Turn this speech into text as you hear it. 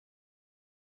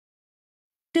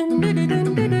Good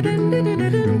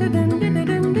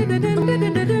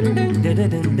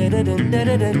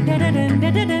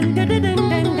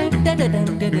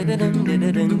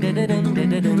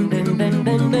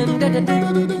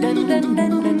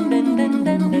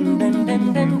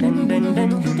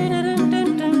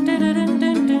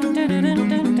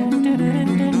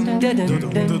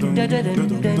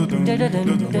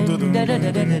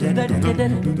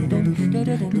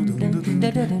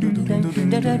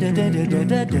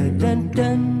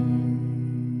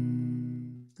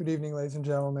evening, ladies and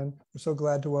gentlemen. We're so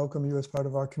glad to welcome you as part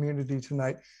of our community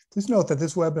tonight. Please note that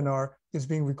this webinar is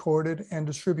being recorded and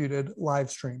distributed live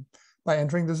stream. By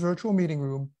entering this virtual meeting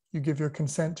room, you give your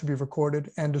consent to be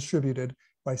recorded and distributed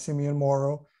by Simeon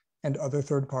Morrow and other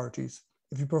third parties.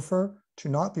 If you prefer to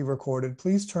not be recorded,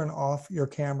 please turn off your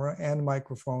camera and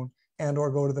microphone and/or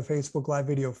go to the Facebook Live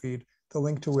video feed, the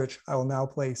link to which I will now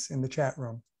place in the chat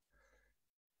room.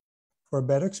 For a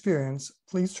better experience,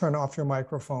 please turn off your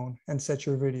microphone and set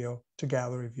your video to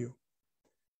gallery view.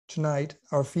 Tonight,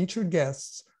 our featured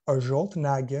guests are Zsolt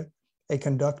Nagy, a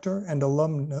conductor and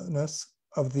alumnus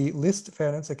of the Liszt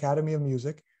Ferenc Academy of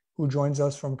Music, who joins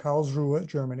us from Karlsruhe,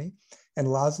 Germany, and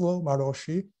László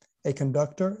Marosi, a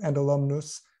conductor and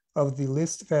alumnus of the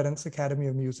Liszt Ferenc Academy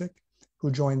of Music, who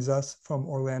joins us from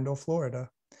Orlando, Florida.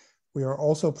 We are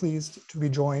also pleased to be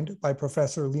joined by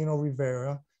Professor Lino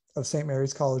Rivera of St.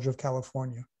 Mary's College of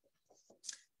California.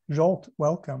 Zsolt,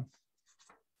 welcome.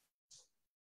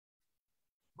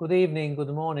 Good evening, good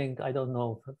morning. I don't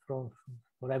know for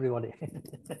everybody.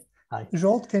 Hi.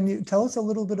 Zsolt, can you tell us a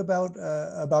little bit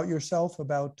about yourself,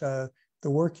 about the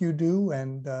work you do,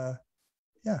 and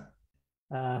yeah.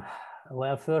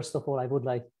 Well, first of all, I would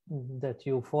like that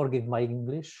you forgive my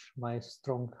English, my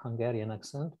strong Hungarian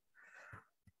accent.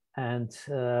 And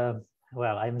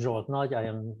well, I'm Zsolt Nagy.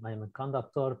 I'm a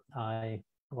conductor. I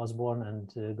was born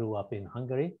and grew up in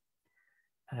Hungary.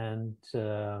 And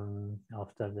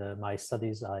after my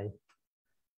studies, I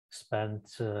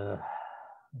spent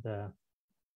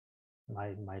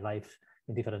my life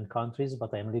in different countries,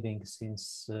 but I'm living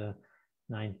since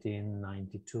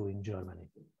 1992 in Germany.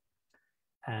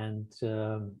 And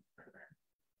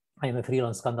I'm a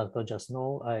freelance conductor just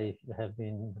now. I have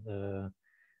been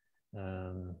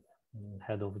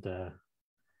head of the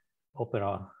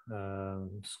opera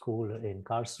school in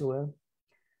Karlsruhe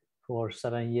for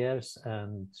 7 years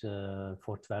and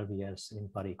for 12 years in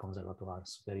Paris Conservatoire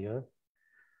Superior.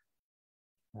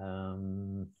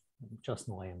 Just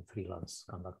now I am freelance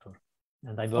conductor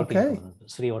and I'm working on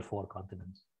 3 or 4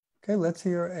 continents. Okay, let's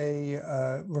hear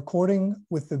a recording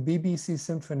with the BBC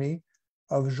Symphony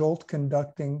of Zsolt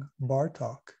conducting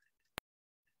Bartók.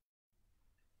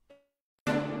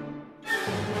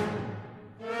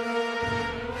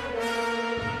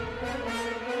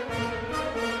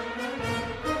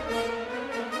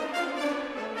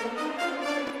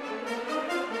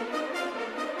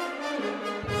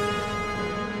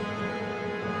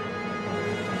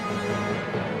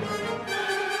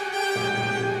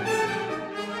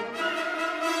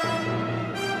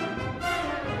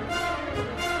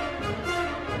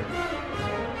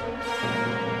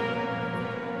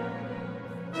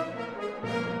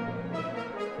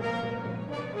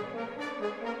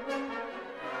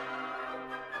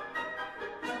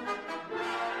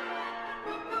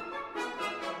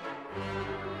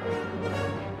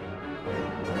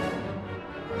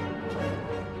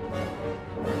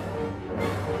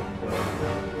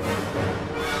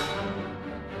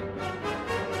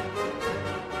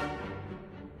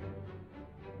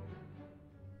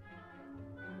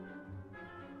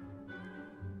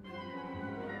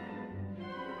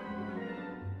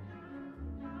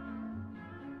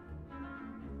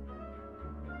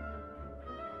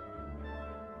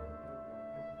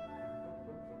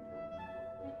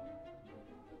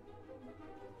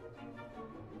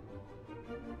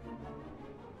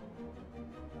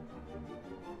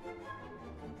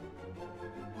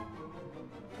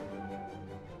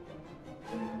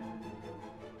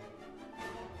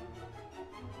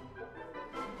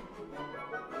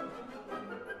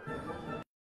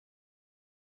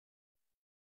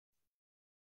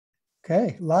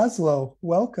 Okay, László,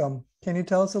 welcome. Can you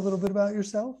tell us a little bit about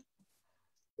yourself?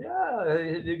 Yeah,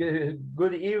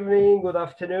 good evening, good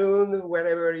afternoon,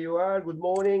 wherever you are. Good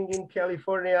morning in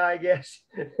California, I guess.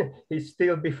 It's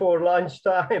still before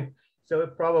lunchtime, so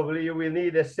probably you will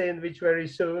need a sandwich very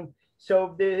soon.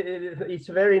 So it's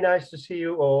very nice to see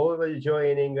you all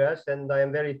joining us, and I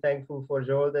am very thankful for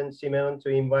Zsolt and Simon to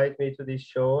invite me to this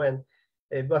show. And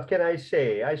what can I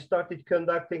say? I started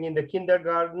conducting in the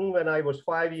kindergarten when I was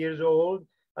 5 years old.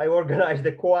 I organized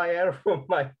a choir for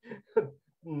my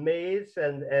mates,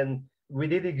 and we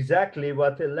did exactly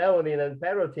what Leonin and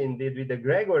Perotin did with the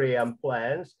Gregorian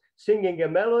plans, singing a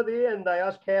melody, and I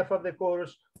asked half of the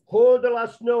chorus, hold the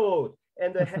last note,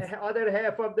 and the other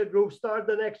half of the group start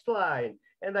the next line.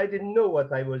 And I didn't know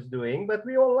what I was doing, but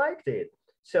we all liked it.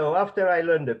 So after I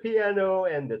learned the piano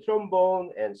and the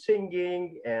trombone and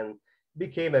singing and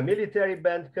became a military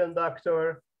band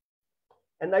conductor,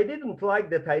 and I didn't like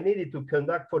that I needed to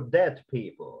conduct for dead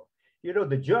people. You know,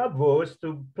 the job was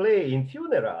to play in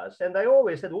funerals. And I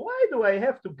always said, why do I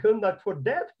have to conduct for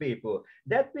dead people?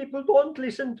 Dead people don't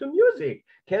listen to music.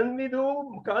 Can we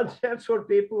do concerts for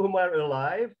people who are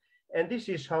alive? And this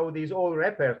is how this old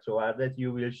repertoire that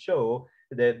you will show,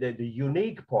 the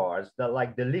unique parts,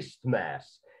 like the Liszt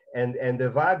Mass and the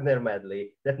Wagner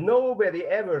medley that nobody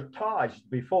ever touched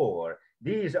before.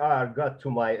 These got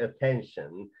to my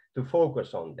attention to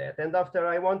focus on that. And after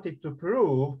I wanted to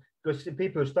prove, because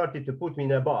people started to put me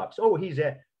in a box, oh,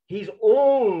 he's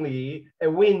only a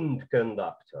wind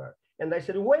conductor. And I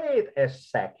said, wait a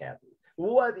second,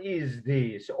 what is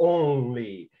this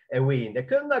only a wind? A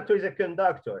conductor is a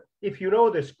conductor. If you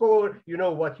know the score, you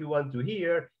know what you want to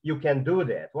hear, you can do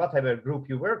that, whatever group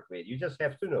you work with. You just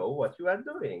have to know what you are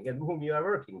doing and whom you are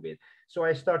working with. So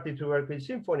I started to work with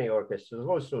symphony orchestras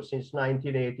also since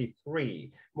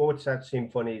 1983, Mozart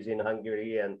symphonies in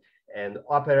Hungary and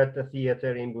operetta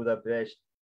theater in Budapest.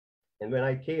 And when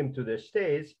I came to the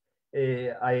States,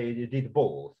 I did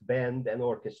both band and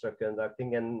orchestra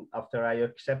conducting. And after I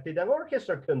accepted an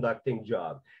orchestra conducting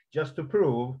job, just to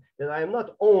prove that I am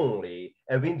not only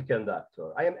a wind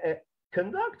conductor, I am a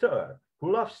conductor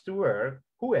who loves to work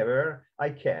whoever I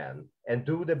can and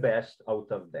do the best out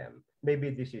of them.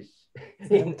 Maybe this is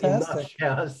in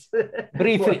nutshells.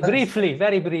 Briefly,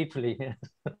 very briefly.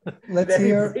 Let's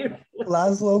hear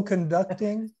László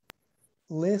conducting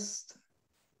Liszt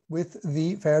with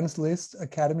the Franz Liszt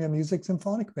Academy of Music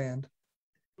Symphonic Band.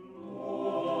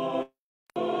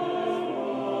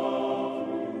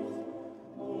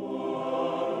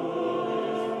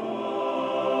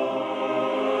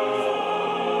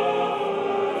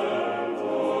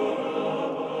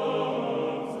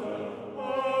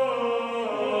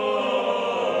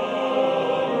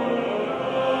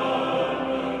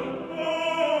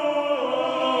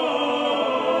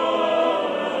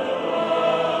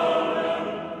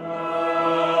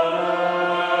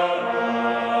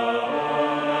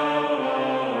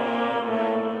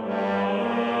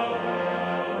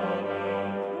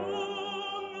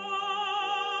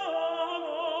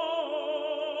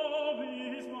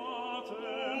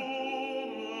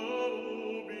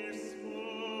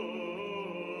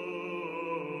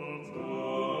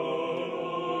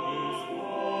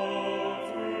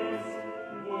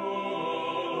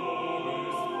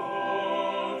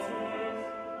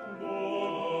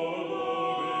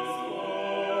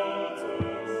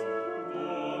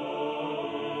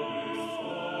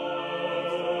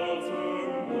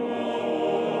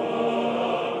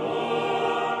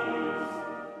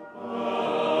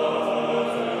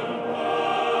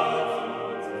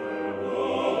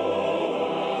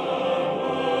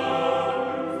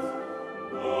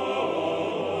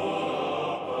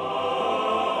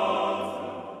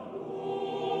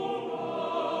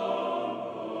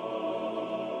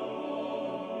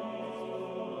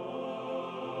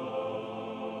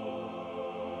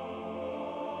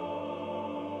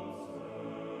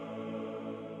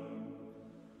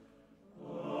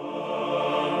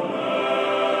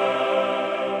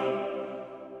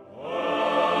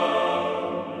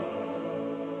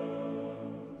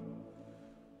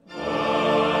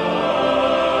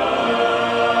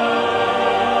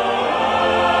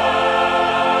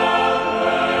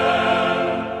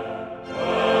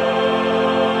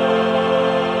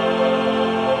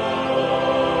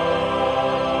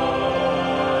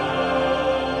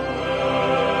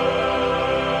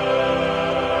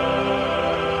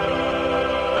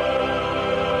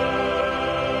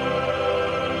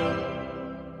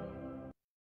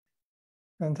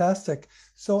 Fantastic.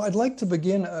 So I'd like to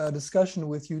begin a discussion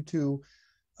with you two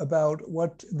about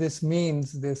what this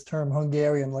means, this term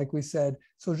Hungarian, like we said.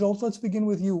 So Zsolt, let's begin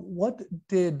with you. What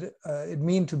did it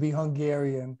mean to be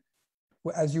Hungarian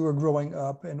as you were growing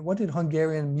up? And what did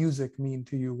Hungarian music mean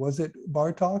to you? Was it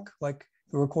Bartók, like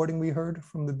the recording we heard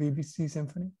from the BBC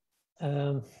Symphony?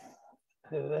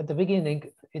 At the beginning,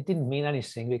 it didn't mean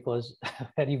anything because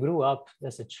when you grew up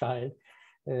as a child,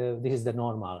 this is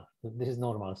normal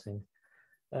thing.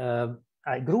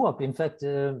 I grew up, in fact,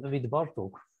 with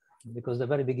Bartók, because the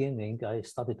very beginning I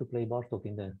started to play Bartók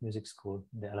in the music school,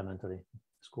 the elementary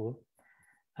school.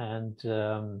 and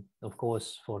of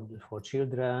course for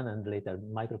children, and later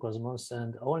microcosmos,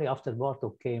 and only after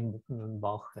Bartók came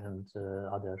Bach and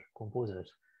other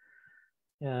composers.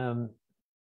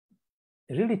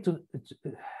 Really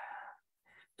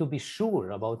to be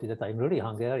sure about it, that I'm really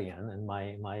Hungarian, and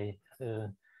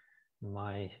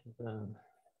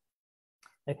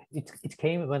it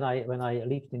came when I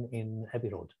lived in Abbey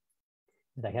Road.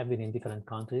 And I have been in different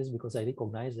countries, because I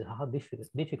recognize how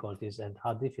difficult is and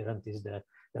how different is the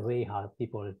way how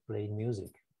people play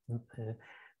music.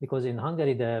 Because in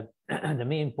Hungary, the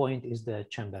main point is the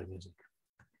chamber music.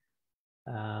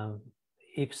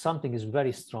 If something is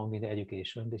very strong in the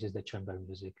education, this is the chamber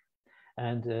music.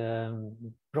 And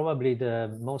probably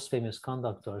the most famous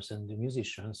conductors and the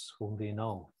musicians whom we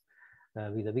know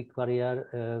with a big career,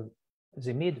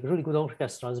 they made really good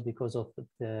orchestras because of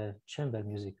the chamber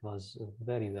music was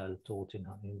very well taught in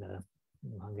the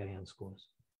Hungarian schools.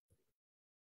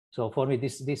 So for me,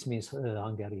 this means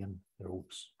Hungarian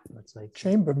roots. That's like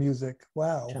chamber music.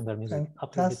 Wow. Chamber music.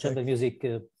 Fantastic. The chamber music.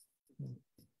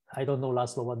 I don't know,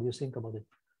 László, what do you think about it?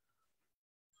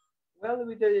 Well,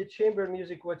 with the chamber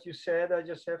music, what you said, I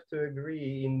just have to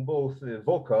agree in both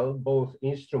vocal, both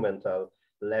instrumental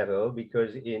level,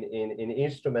 because in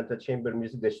instrumental chamber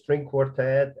music, the string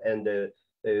quartet and the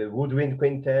woodwind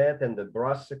quintet and the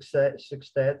brass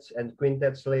sextets and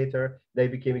quintets later, they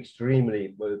became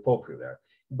extremely popular.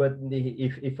 But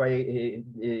if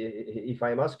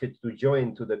I'm asked to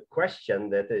join to the question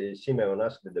that Simeon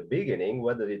asked at the beginning,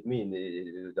 what does it mean,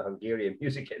 the Hungarian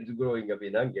music and growing up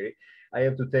in Hungary? I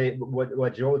have to tell you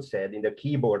what Zsolt said. In the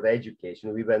keyboard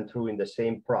education, we went through in the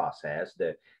same process,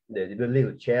 the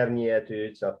little Czerny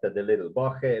etudes, after the little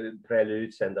Bach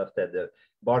preludes, and after the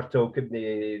Bartók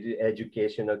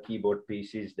educational keyboard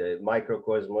pieces, the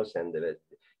microcosmos and the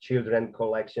children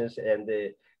collections, and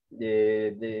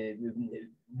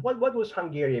what was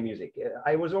Hungarian music?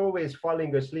 I was always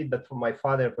falling asleep, but my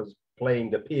father was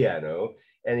playing the piano,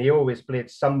 and he always played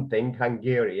something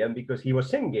Hungarian because he was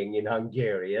singing in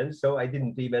Hungarian. So I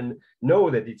didn't even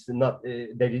know that it's not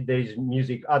that there is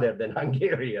music other than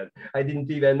Hungarian. I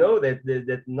didn't even know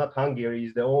that not Hungary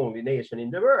is the only nation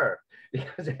in the world,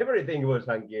 because everything was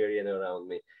Hungarian around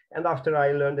me. And after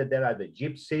I learned that there are the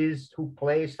gypsies who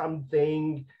play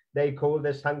something they called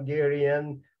as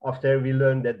Hungarian. After we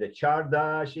learned that the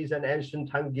Csárdas is an ancient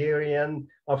Hungarian.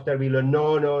 After we learned,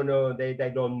 no,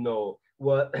 they don't know.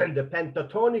 Well, the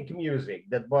pentatonic music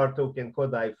that Bartók and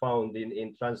Kodály found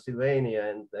in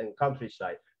Transylvania and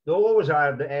countryside, those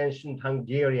are the ancient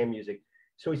Hungarian music.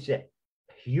 So it's a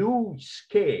huge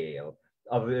scale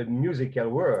of a musical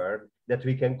world that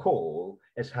we can call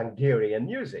as Hungarian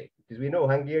music, because we know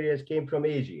Hungarians came from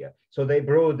Asia. So they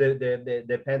brought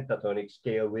the pentatonic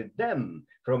scale with them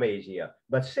from Asia.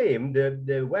 But same,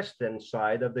 the western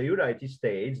side of the United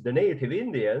States, the native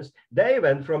Indians, they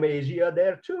went from Asia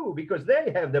there too, because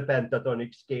they have the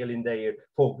pentatonic scale in their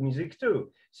folk music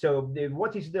too. So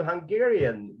what is the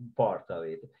Hungarian part of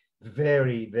it?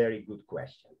 Very, very good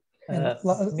question.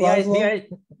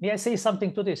 May I say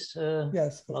something to this?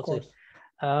 Yes, of course.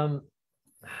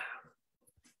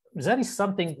 There is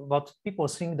something what people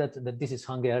think that this is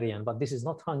Hungarian, but this is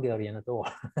not Hungarian at all.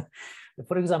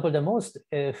 For example, the most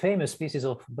famous pieces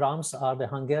of Brahms are the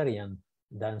Hungarian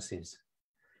dances,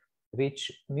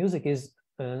 which music is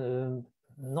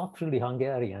not really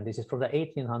Hungarian. This is from the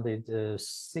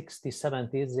 1860s,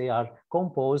 70s. They are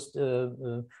composed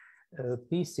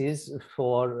pieces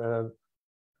for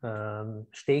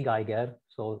Stehgeiger,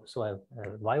 so a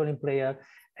violin player,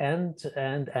 and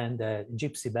a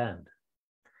gypsy band.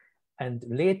 And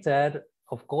later,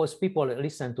 of course, people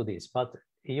listen to this, but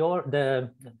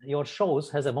your shows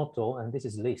has a motto, and this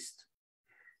is Liszt.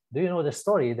 Do you know the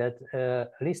story that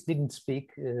Liszt didn't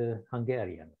speak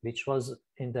Hungarian, which was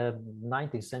in the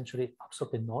 19th century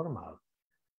absolutely normal,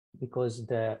 because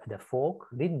the folk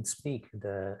didn't speak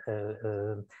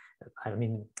the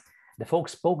folk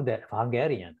spoke the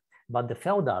Hungarian, but the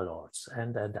feudal lords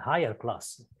and the higher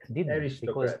class didn't,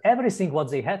 because everything what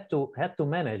they had to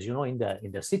manage, you know, in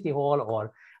the city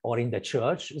hall or in the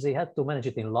church, they had to manage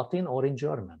it in Latin or in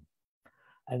German.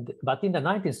 But in the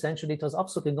 19th century, it was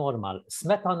absolutely normal.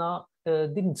 Smetana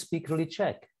didn't speak really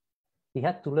Czech. He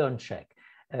had to learn Czech.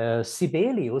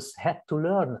 Sibelius had to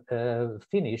learn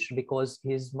Finnish because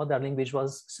his mother language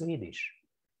was Swedish.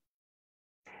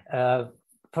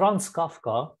 Franz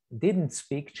Kafka didn't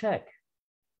speak Czech.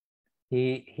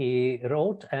 He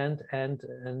wrote and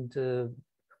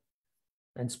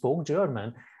spoke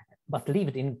German, but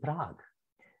lived in Prague.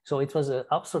 So it was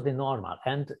absolutely normal.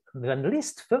 And when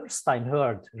Liszt first time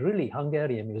heard really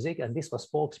Hungarian music, and this was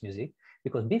folk music,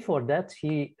 because before that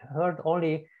he heard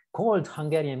only called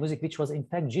Hungarian music, which was in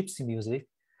fact gypsy music.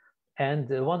 And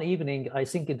one evening, I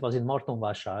think it was in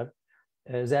Martonvásár,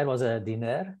 there was a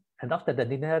dinner. And after the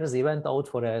dinner, they went out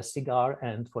for a cigar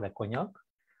and for a cognac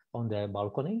on the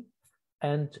balcony.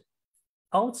 And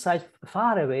outside,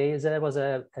 far away, there was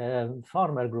a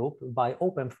farmer group by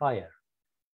open fire.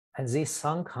 And they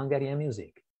sang Hungarian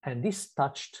music. And this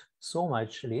touched so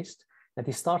much Liszt that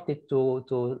he started to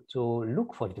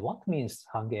look for it. What means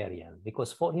Hungarian?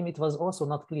 Because for him, it was also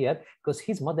not clear, because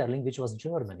his mother language was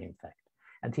German, in fact.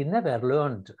 And he never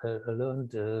learned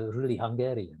really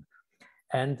Hungarian.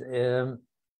 And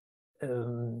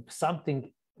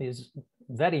something is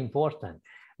very important.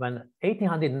 When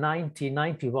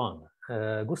 1890-91,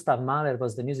 Gustav Mahler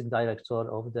was the music director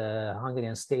of the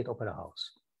Hungarian State Opera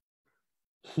House.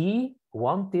 He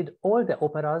wanted all the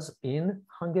operas in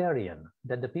Hungarian,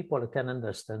 that the people can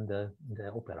understand the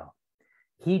opera.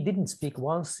 He didn't speak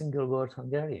one single word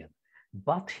Hungarian,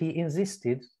 but he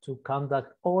insisted to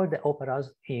conduct all the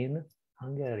operas in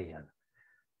Hungarian.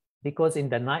 Because in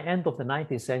the end of the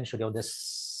 19th century, or the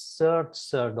third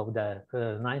of the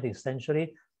 19th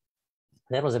century,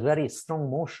 there was a very strong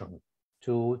motion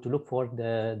to look for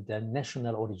the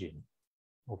national origin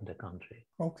of the country.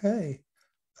 Okay.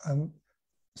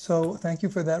 So thank you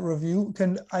for that review.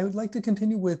 I would like to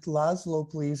continue with László,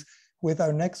 please, with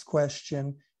our next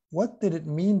question. What did it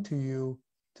mean to you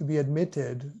to be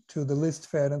admitted to the Liszt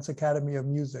Ferenc Academy of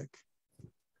Music?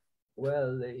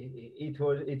 Well, it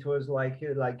was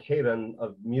like heaven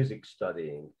of music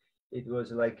studying. It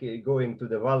was like going to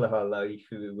the Valhalla, if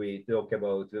we talk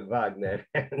about Wagner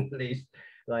and Liszt,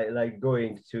 like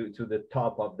going to the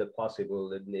top of the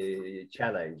possible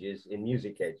challenges in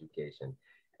music education.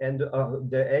 And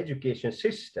the education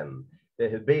system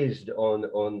based on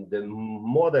the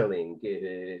modeling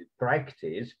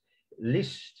practice,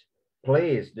 Liszt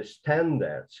placed the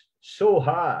standards so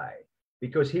high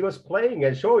because he was playing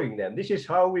and showing them, this is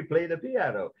how we play the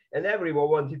piano. And everyone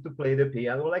wanted to play the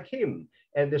piano like him.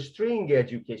 And the string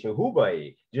education,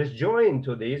 Hubay, just joined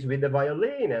to this with the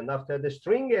violin. And after the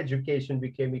string education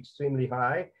became extremely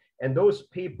high, and those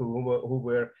people who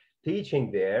were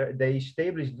teaching there, they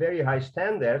established very high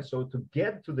standards. So to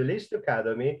get to the Liszt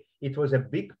Academy, it was a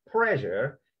big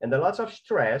pressure and a lot of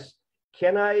stress.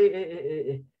 Am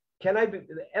I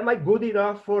good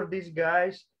enough for these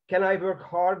guys? Can I work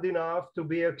hard enough to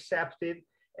be accepted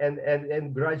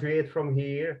and graduate from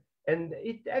here? And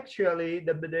it actually,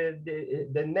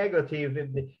 the negative,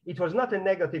 it was not a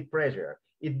negative pressure.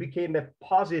 It became a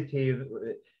positive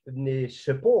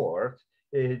support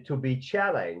to be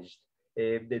challenged,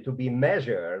 to be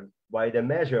measured by the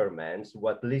measurements,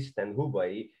 what Liszt and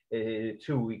Hubay,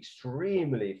 two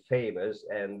extremely famous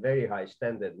and very high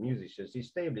standard musicians,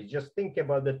 established. Just think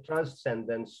about the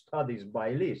transcendent studies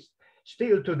by Liszt.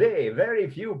 Still today, very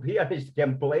few pianists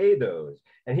can play those.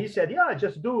 And he said, yeah,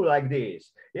 just do like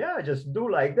this. Yeah, just do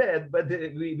like that. But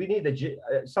we need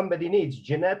somebody needs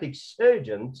genetic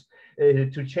surgeons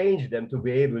to change them to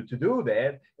be able to do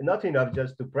that. Not enough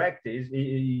just to practice.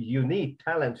 You need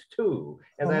talent too.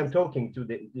 And I'm talking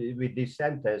with this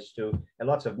sentence to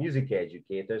lots of music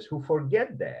educators who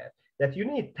forget that you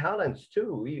need talents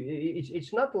too.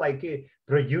 It's not like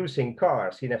producing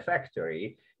cars in a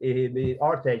factory.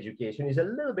 Art education is a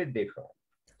little bit different.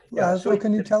 Yeah, so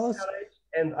can you tell us?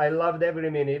 And I loved every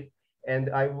minute, and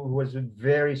I was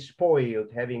very spoiled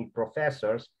having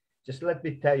professors. Just let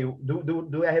me tell you,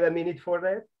 do I have a minute for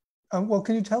that? Well,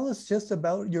 can you tell us just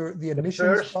about the admissions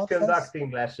first process?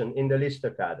 Conducting lesson in the Liszt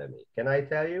Academy. Can I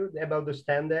tell you about the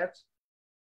standards?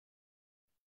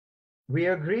 We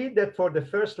agreed that for the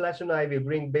first lesson, I will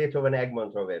bring Beethoven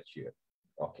Egmont Overture.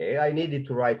 Okay, I needed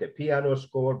to write a piano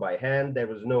score by hand. There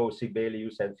was no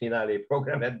Sibelius and Finale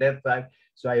program at that time.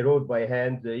 So I wrote by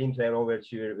hand the Inter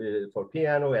Overture for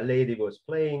piano. A lady was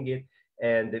playing it.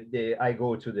 And I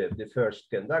go to the first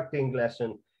conducting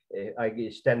lesson. I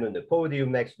stand on the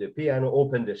podium next to the piano,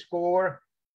 open the score.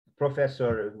 The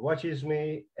professor watches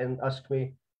me and asks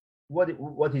me, what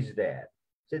is that?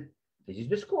 I said, this is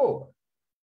the score.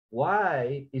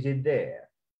 Why is it there?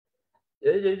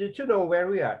 To know where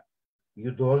we are.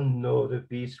 You don't know the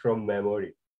piece from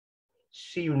memory.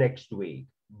 See you next week.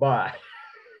 Bye.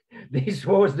 This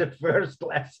was the first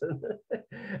lesson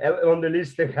on the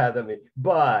Liszt Academy.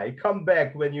 Bye. Come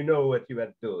back when you know what you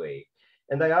are doing.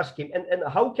 And I asked him, and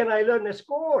how can I learn a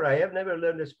score? I have never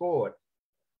learned a score.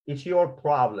 It's your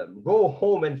problem. Go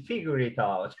home and figure it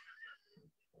out.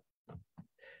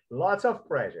 Lots of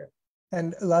pressure.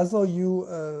 And László,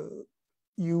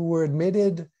 you were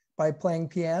admitted by playing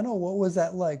piano. What was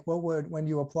that like? When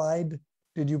you applied,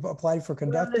 did you apply for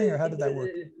conducting, or how did that work?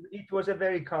 It was a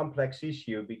very complex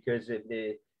issue because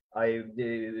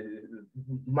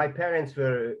My parents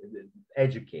were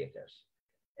educators,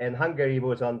 and Hungary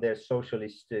was under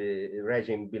socialist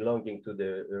regime belonging to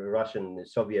the Russian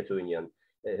Soviet Union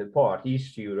part,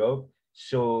 East Europe.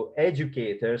 So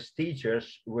educators,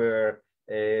 teachers were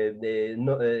the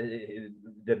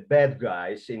bad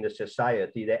guys in the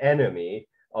society, the enemy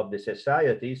of the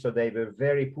society. So they were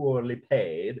very poorly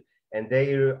paid, and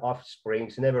their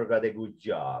offsprings never got a good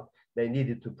job. They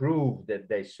needed to prove that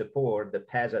they support the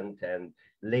peasant and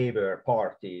labor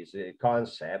parties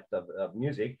concept of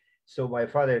music. So my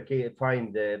father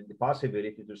find the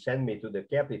possibility to send me to the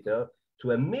capital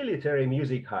to a military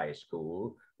music high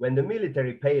school, when the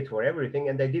military paid for everything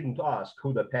and they didn't ask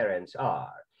who the parents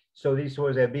are. So this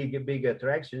was a big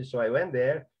attraction. So I went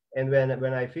there, and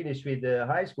when I finished with the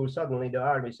high school, suddenly the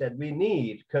army said, we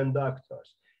need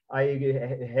conductors. I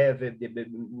have a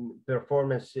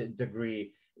performance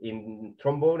degree in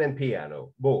trombone and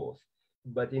piano, both.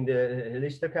 But in the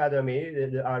Liszt Academy,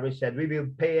 the army said, we will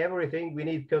pay everything, we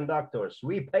need conductors.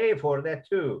 We pay for that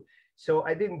too. So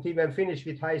I didn't even finish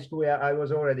with high school. I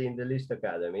was already in the Liszt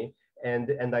Academy,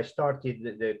 and I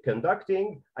started the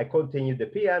conducting, I continued the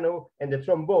piano and the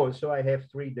trombone. So I have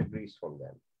 3 degrees from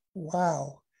them.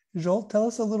 Wow. Zsolt, tell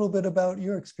us a little bit about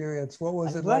your experience. What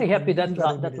was it like? Very happy that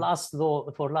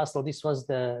for László, this was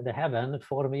the heaven.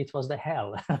 For me, it was the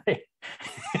hell.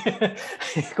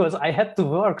 Because I had to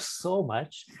work so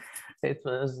much. It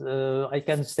was, I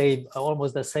can say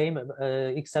almost the same,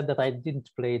 except that I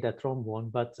didn't play the trombone,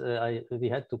 but we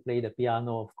had to play the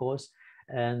piano, of course.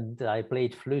 And I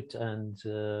played flute, and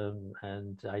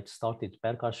I started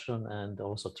percussion and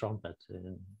also trumpet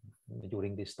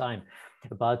during this time.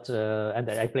 But and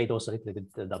I played also a little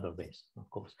bit the double bass, of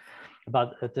course.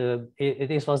 But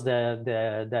this was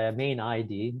the main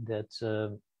idea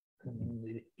that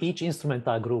each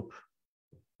instrumental group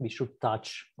we should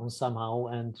touch on somehow,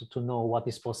 and to know what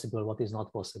is possible, what is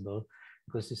not possible,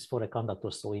 because it's for a conductor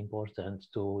so important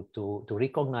to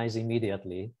recognize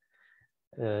immediately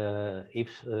if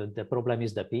the problem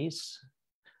is the piece,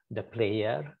 the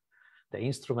player, the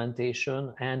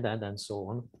instrumentation, and so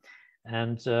on.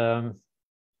 And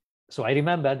so I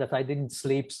remember that I didn't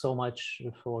sleep so much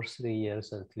for 3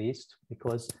 years at least,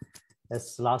 because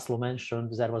as László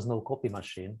mentioned, there was no copy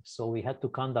machine. So we had to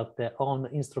conduct their own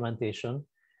instrumentation,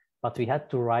 but we had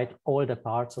to write all the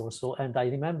parts also. And I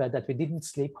remember that we didn't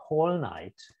sleep whole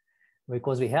night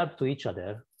because we helped to each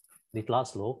other, with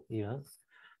László even,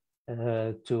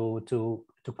 to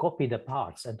copy the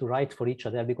parts and to write for each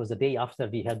other, because the day after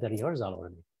we had the rehearsal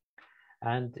already.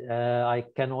 And I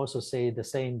can also say the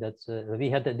same, that we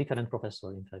had a different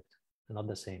professor, in fact, not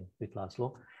the same with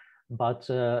László, but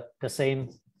the same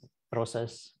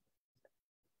process.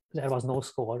 There was no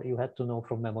score. You had to know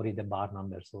from memory the bar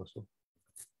numbers also.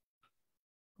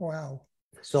 Wow.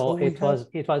 So it was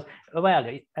well,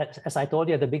 as I told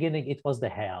you at the beginning, it was the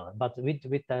hell. But with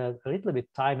a little bit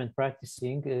time and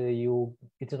practicing,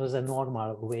 it was a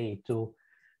normal way to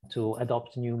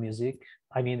adopt new music.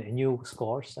 I mean, new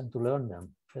scores, and to learn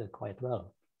them quite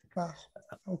well. Wow.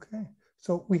 Okay.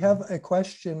 So we have a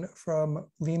question from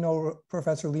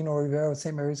Professor Lino Rivera of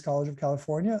St. Mary's College of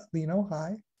California. Lino,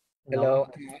 hi. Hello,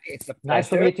 it's a pleasure. Nice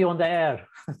to meet you on the air.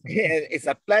 It's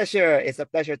a pleasure. It's a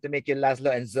pleasure to meet you,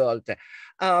 László and Zsolt.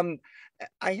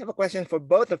 I have a question for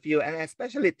both of you, and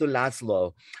especially to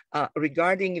László,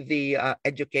 regarding the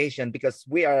education, because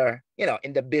we are,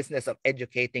 in the business of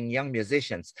educating young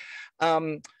musicians.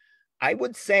 I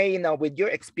would say, with your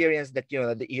experience that,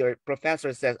 your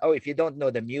professor says, oh, if you don't know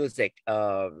the music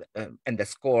and the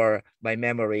score by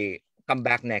memory, come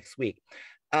back next week.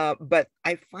 But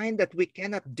I find that we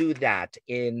cannot do that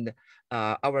in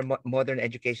our modern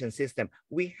education system.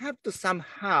 We have to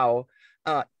somehow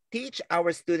teach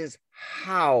our students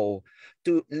how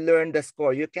to learn the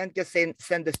score. You can't just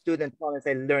send the student home and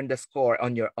say, learn the score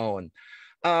on your own.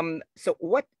 So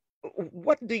what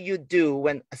do you do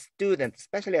when a student,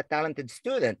 especially a talented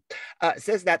student,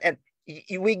 says that, and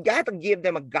we got to give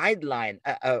them a guideline,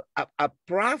 a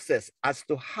process as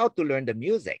to how to learn the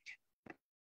music?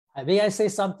 May I say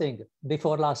something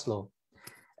before László?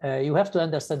 You have to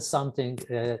understand something,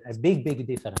 a big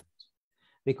difference.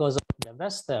 Because the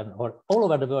Western, or all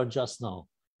over the world just now,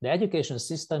 the education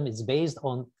system is based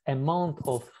on amount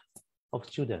of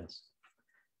students.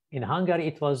 In Hungary,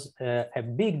 it was a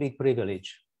big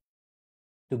privilege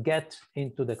to get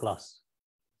into the class.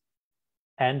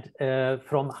 And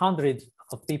from hundreds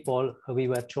of people, we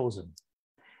were chosen.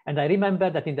 And I remember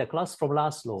that in the class from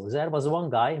László, there was one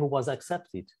guy who was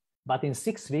accepted, but in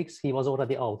 6 weeks, he was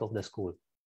already out of the school.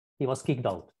 He was kicked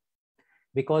out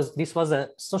because this was a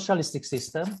socialistic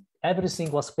system.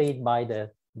 Everything was paid by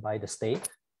the state.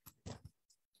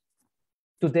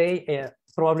 today,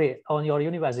 probably on your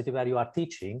university where you are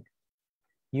teaching,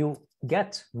 you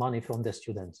get money from the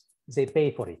students. They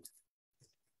pay for it.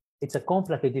 It's a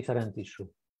completely different issue.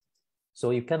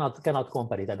 So you cannot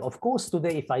compare it. And of course,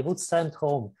 today, if I would send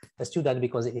home a student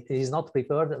because it is not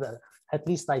prepared, at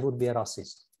least I would be a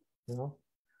racist. You know,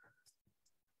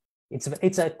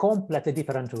 it's a completely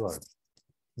different world.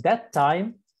 That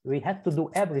time we had to do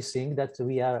everything that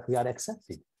we are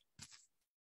accepted.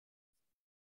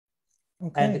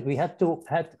 Okay. And we had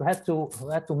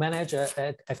to manage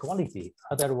a quality.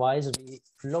 Otherwise, we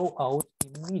flow out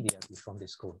immediately from the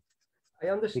school. I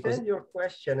understand your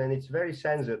question, and it's very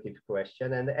sensitive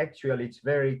question, and actually it's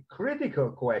very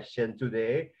critical question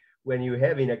today when you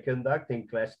have in a conducting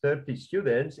class 30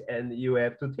 students and you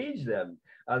have to teach them.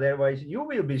 Otherwise, you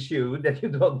will be sued that you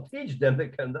don't teach them the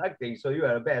conducting, so you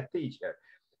are a bad teacher.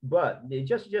 But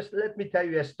just let me tell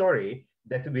you a story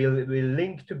that will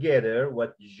link together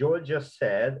what Zsolt just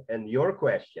said and your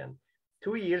question.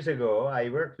 2 years ago, I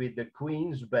worked with the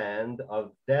Queen's Band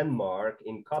of Denmark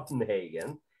in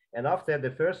Copenhagen. And after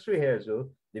the first rehearsal,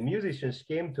 the musicians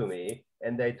came to me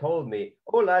and they told me,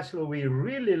 "Oh, László, we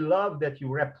really love that you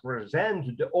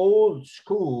represent the old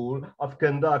school of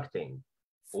conducting."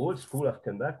 Old school of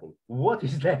conducting? What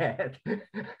is that?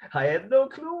 I had no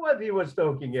clue what he was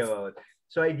talking about.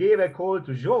 So I gave a call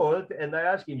to Zsolt and I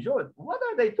asked him, "Zsolt, what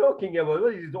are they talking about?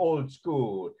 What is old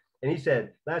school?" And he said,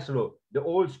 "László, the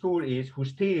old school is who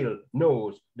still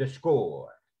knows the score."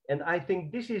 And I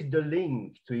think this is the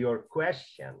link to your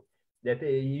question, that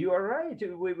you are right.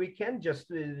 We can't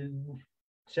just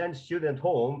send students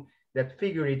home that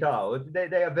figure it out.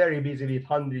 They are very busy with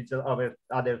hundreds of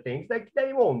other things.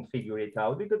 They won't figure it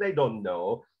out because they don't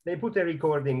know. They put a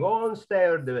recording on,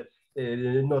 stare the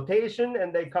notation,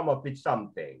 and they come up with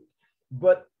something.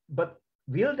 But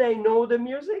will they know the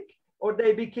music, or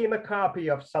they became a copy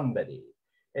of somebody?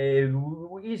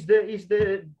 Is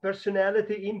the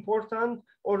personality important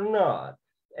or not?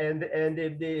 And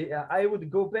I would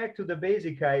go back to the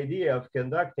basic idea of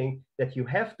conducting, that you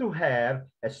have to have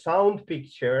a sound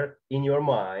picture in your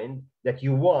mind that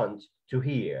you want to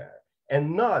hear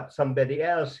and not somebody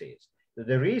else's.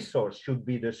 The resource should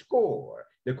be the score,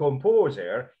 the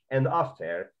composer, and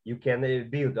after you can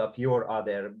build up your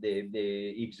other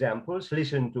the examples,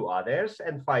 listen to others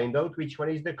and find out which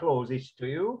one is the closest to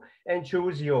you and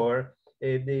choose your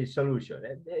the solution.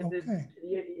 Okay.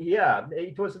 Yeah,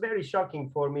 it was very shocking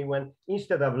for me when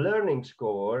instead of learning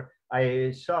score,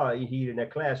 I saw here in a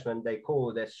class when they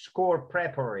called a score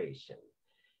preparation.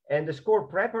 And the score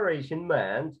preparation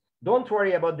meant, don't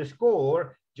worry about the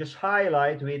score, just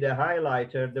highlight with a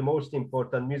highlighter the most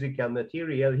important musical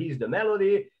material. Here's the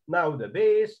melody, now the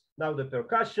bass, now the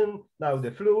percussion, now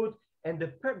the flute. And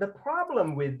the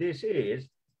problem with this is,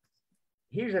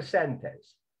 here's a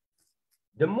sentence.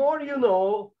 The more you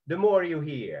know, the more you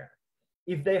hear.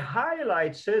 If they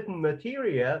highlight certain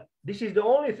material, this is the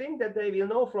only thing that they will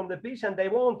know from the piece, and they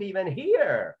won't even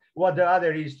hear what the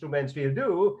other instruments will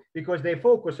do because they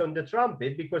focus on the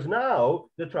trumpet, because now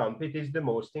the trumpet is the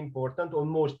most important or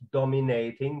most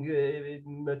dominating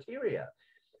material.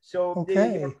 So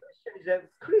your question is a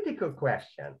critical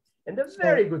question and a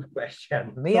very good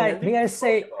question. May I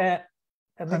say,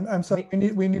 I'm sorry,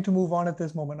 we need to move on at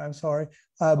this moment. I'm sorry.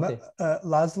 Okay.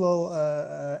 László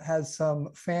has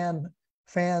some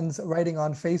fans writing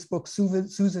on Facebook.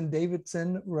 Susan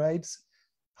Davidson writes,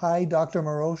 "Hi, Dr.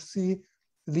 Marosi,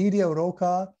 Lydia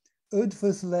Roca,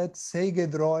 Üdvözlet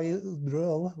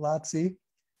Szegedről, Laci,"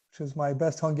 which is my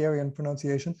best Hungarian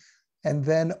pronunciation. And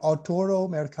then Arturo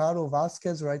Mercado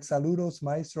Vasquez writes, "Saludos,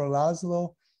 Maestro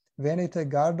László, Venete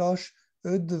Gardos,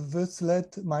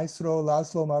 Üdvözlet, Maestro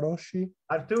László Marosi."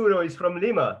 Arturo is from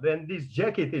Lima, then this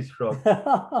jacket is from.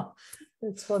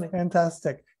 It's funny.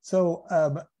 Fantastic. So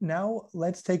now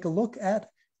let's take a look at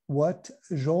what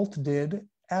Zsolt did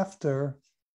after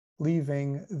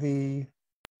leaving the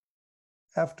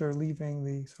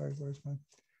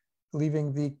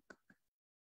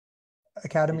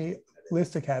Academy,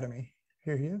 Liszt Academy.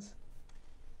 Here he is.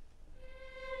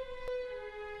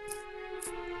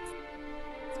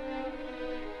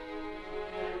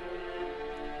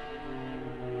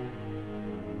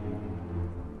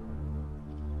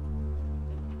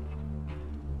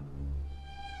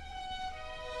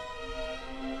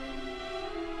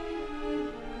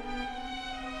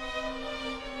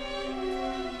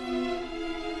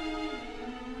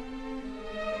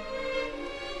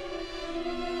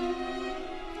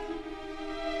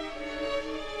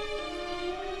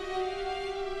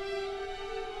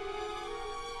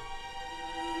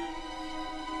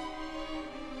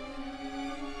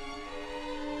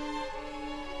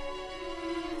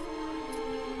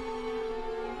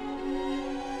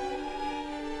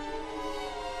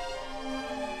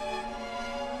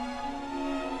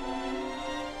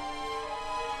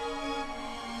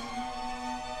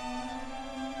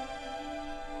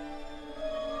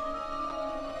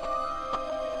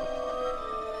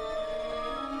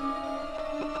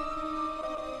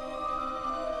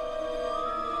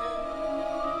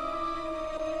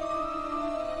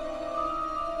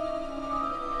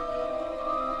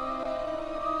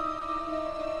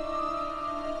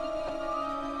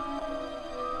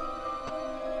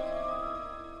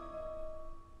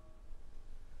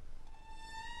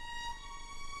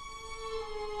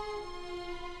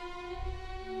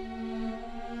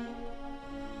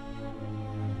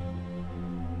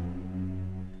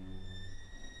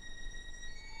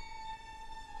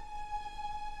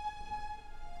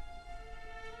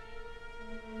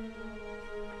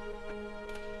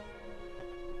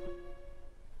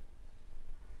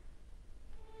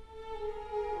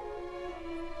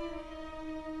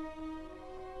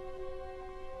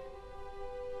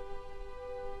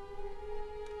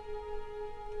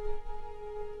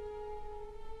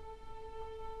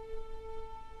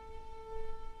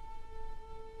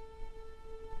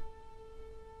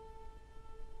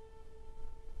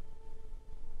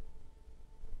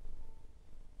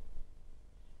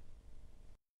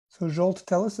 So Zsolt,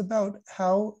 tell us about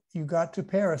how you got to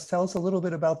Paris. Tell us a little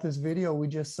bit about this video we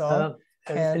just saw.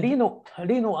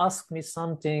 Lino asked me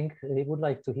something. He would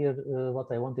like to hear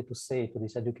what I wanted to say to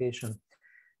this education.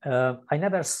 I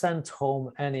never sent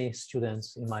home any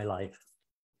students in my life.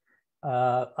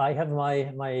 I have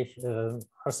my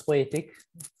persuasive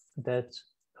that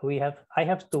I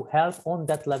have to help on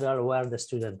that level where the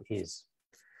student is.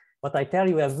 But I tell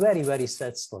you a very, very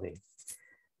sad story.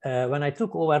 When I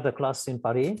took over the class in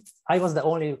Paris, I was the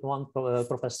only one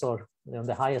professor on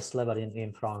the highest level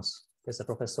in France, as a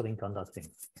professor in conducting.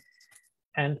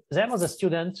 And there was a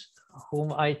student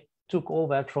whom I took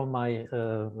over from my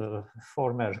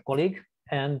former colleague.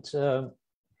 And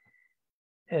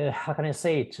how can I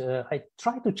say it? I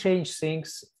tried to change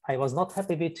things. I was not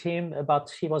happy with him,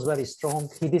 but he was very strong.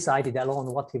 He decided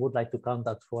alone what he would like to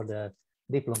conduct for the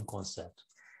diploma concert.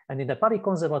 And in the Paris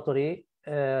Conservatoire,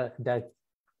 the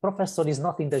professor is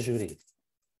not in the jury.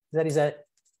 There is an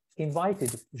invited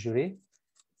jury,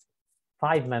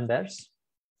 5 members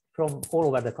from all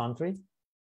over the country,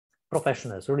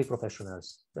 professionals, really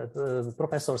professionals,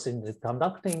 professors in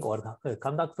conducting or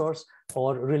conductors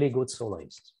or really good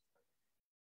soloists.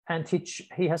 And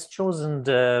he has chosen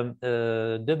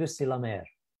the Debussy La Mer.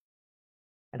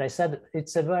 And I said,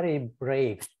 it's a very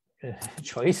brave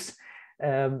choice.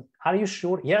 Are you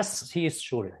sure? Yes, he is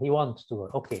sure. He wants to.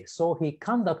 Okay, so he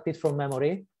conducted from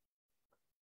memory,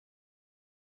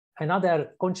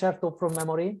 another concerto from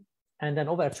memory, and an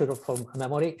overture from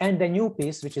memory, and a new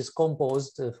piece which is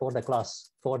composed for the class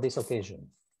for this occasion,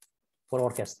 for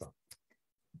orchestra.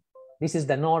 This is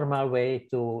the normal way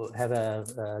to have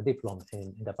a diploma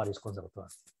in the Paris Conservatoire.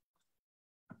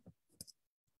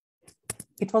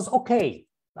 It was okay.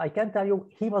 I can tell you,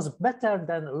 he was better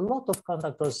than a lot of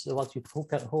conductors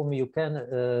whom you can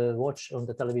watch on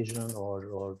the television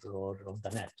or on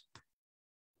the net.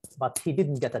 But he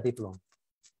didn't get a diploma.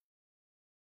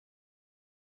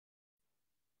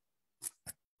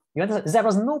 You understand? There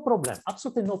was no problem,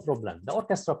 absolutely no problem. The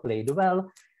orchestra played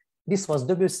well. This was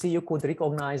Debussy, you could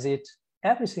recognize it.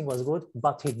 Everything was good,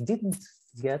 but he didn't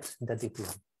get the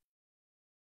diploma.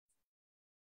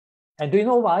 And do you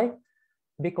know why?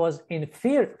 Because in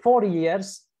 4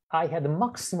 years, I had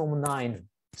maximum 9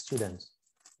 students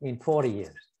in 4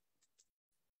 years.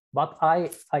 But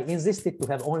I insisted to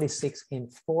have only 6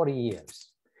 in 4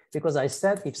 years. Because I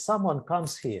said, if someone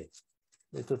comes here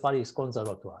to Paris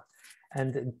Conservatoire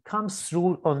and comes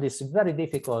through on this very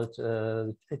difficult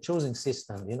choosing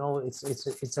system, you know,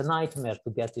 it's a nightmare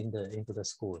to get into the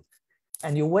school.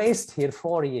 And you waste here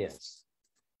 4 years.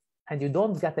 And you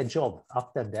don't get a job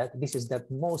after that. This is the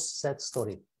most sad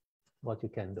story, what you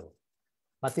can do.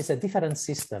 But it's a different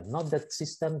system, not that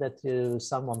system that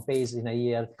someone pays in a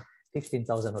year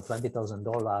 $15,000 or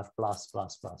 $20,000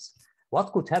 plus.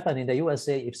 What could happen in the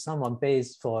USA if someone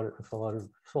pays for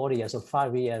 4 years or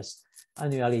 5 years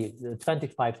annually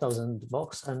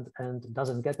 $25,000 and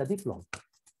doesn't get a diploma?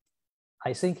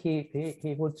 I think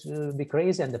he would be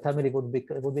crazy, and the family would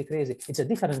be crazy. It's a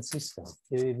different system.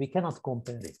 We cannot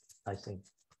compare it, I think.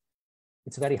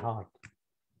 It's very hard.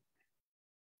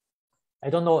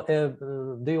 I don't know,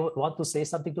 do you want to say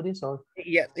something to this? Or?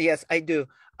 Yes, I do.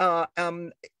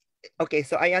 Okay,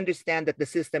 so I understand that the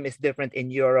system is different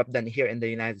in Europe than here in the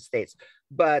United States,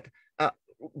 but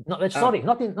no, sorry,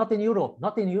 not in Europe,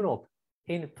 not in Europe.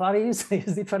 In Paris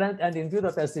is different, and in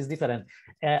Budapest is different.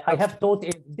 I have taught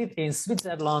in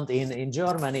Switzerland, in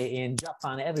Germany, in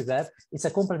Japan, everywhere. It's a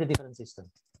completely different system.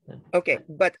 Okay,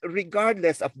 but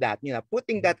regardless of that, you know,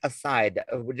 putting that aside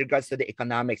with regards to the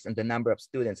economics and the number of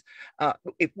students,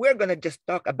 if we're going to just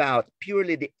talk about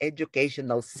purely the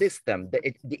educational system,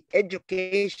 the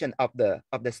education of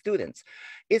the students,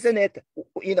 isn't it,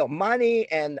 you know, money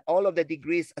and all of the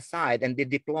degrees aside and the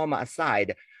diploma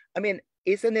aside, I mean,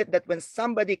 isn't it that when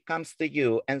somebody comes to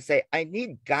you and say, I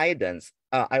need guidance,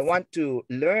 I want to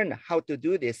learn how to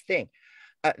do this thing,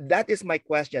 that is my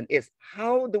question, is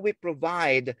how do we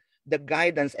provide the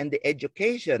guidance and the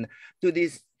education to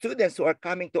these students who are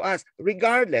coming to us,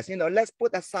 regardless, you know, let's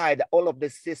put aside all of the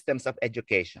systems of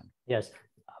education. Yes,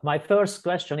 my first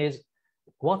question is,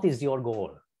 what is your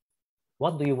goal?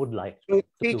 What do you would like to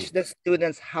teach the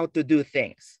students how to do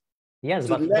things? Yes,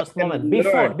 but just a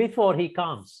moment, before he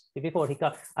comes,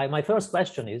 my first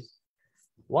question is,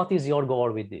 what is your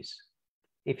goal with this?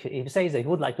 If he says he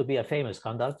would like to be a famous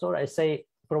conductor, I say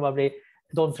probably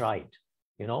don't try it,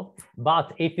 you know.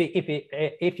 But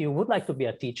if you would like to be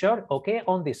a teacher, okay,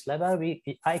 on this level,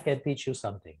 I can teach you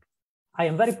something. I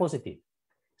am very positive.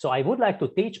 So I would like to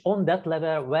teach on that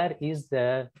level. Where is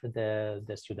the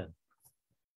student?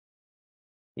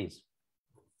 Please.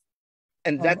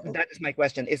 And that is my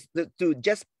question, is to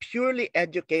just purely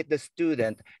educate the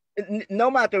student, no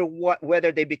matter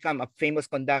whether they become a famous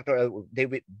conductor or they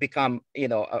become, you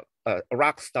know, a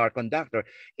rock star conductor,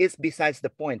 is besides the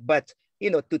point. But,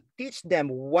 you know, to teach them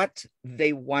what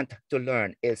they want to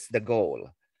learn is the goal.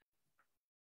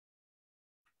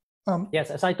 Yes,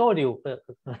 as I told you.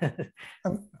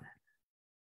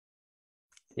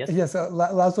 Yes. Yes,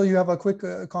 László, you have a quick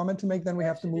comment to make, then we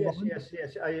have to move on.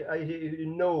 Yes. I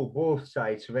know both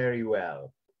sides very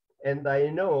well. And I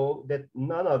know that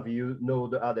none of you know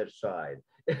the other side,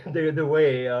 the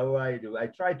way how I do. I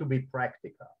try to be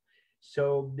practical.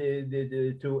 So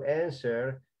to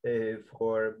answer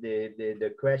for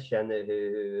the question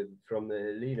from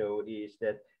Lino is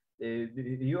that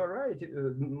you're right.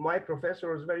 My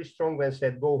professor was very strong when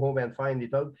said, go home and find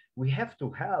it out. We have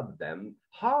to help them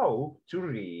how to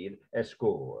read a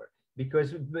score.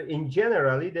 Because in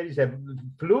generally, there is a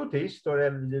flutist or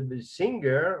a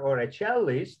singer or a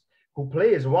cellist who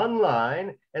plays one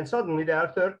line and suddenly there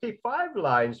are 35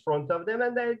 lines in front of them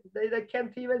and they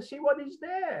can't even see what is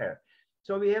there.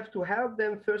 So we have to help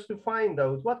them first to find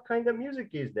out what kind of music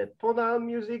is that, tonal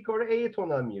music or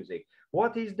atonal music?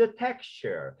 What is the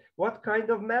texture? What kind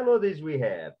of melodies we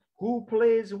have? Who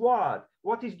plays what?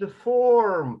 What is the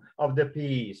form of the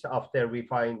piece after we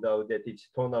find out that it's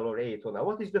tonal or atonal?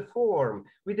 What is the form?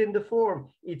 Within the form,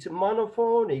 it's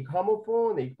monophonic,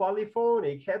 homophonic,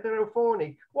 polyphonic,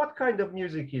 heterophonic. What kind of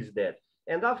music is that?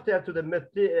 And after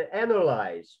to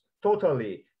analyze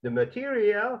totally the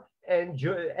material and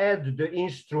add the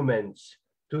instruments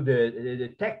to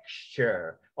the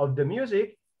texture of the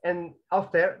music. And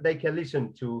after they can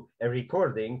listen to a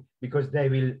recording because they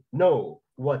will know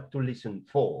what to listen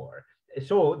for.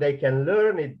 So they can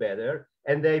learn it better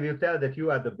and they will tell that you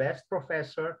are the best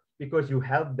professor because you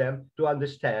help them to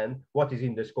understand what is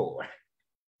in the score.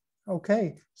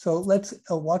 Okay, so let's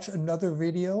watch another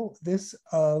video. This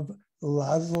of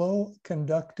László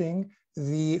conducting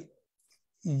the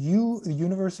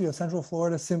University of Central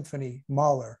Florida Symphony,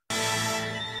 Mahler.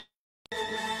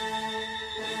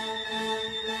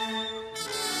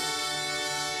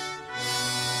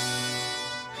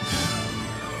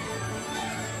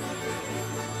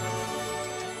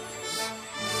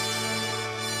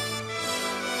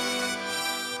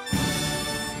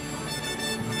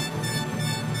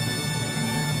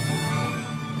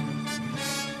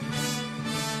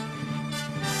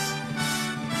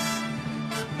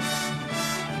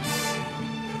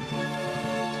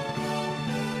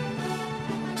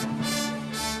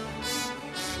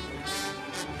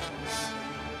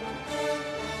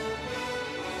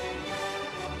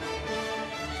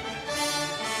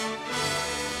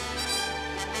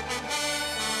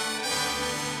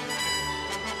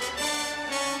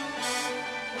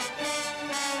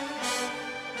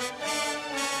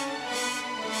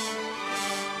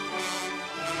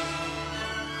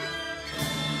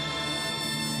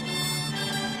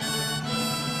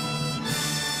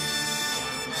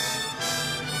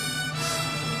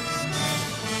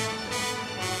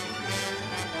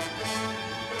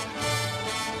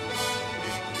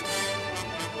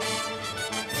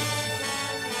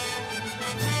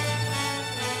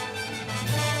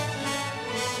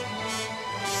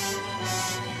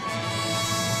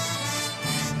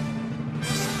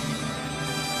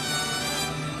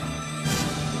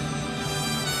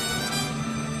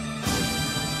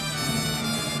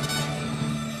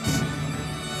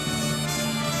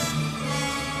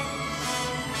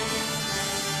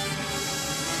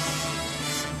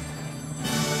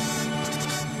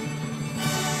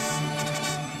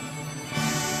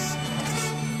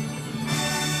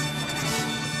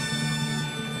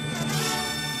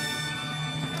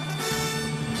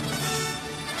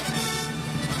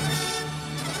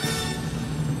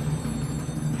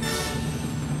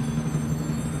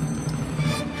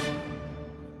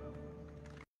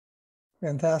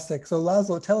 Fantastic. So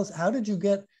László, tell us, how did you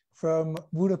get from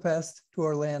Budapest to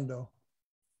Orlando?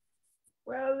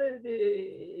 Well,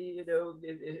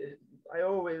 I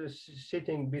always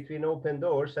sitting between open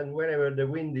doors, and wherever the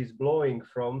wind is blowing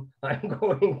from, I'm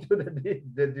going to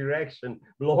the direction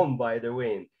blown by the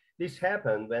wind. This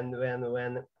happened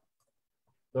when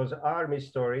those army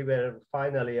story, where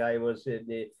finally I was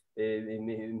the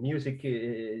music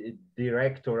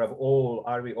director of all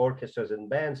army orchestras and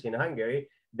bands in Hungary.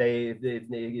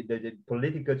 The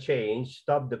political change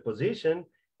stopped the position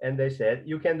and they said,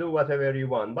 you can do whatever you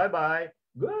want. Bye-bye.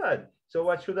 Good. So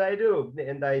what should I do?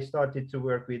 And I started to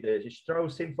work with the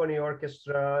Strauss Symphony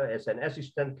Orchestra as an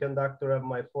assistant conductor of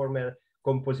my former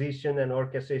composition and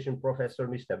orchestration professor,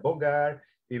 Mr. Bogar.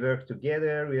 We worked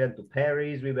together. We went to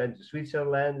Paris. We went to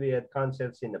Switzerland. We had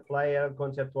concerts in the Playa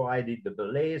Conservatoire. I did the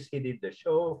ballets. He did the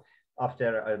show.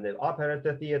 After the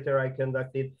operetta theater I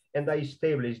conducted, and I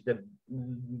established the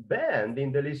band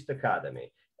in the Liszt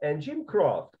Academy. And Jim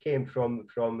Croft came from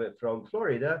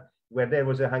Florida, where there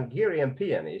was a Hungarian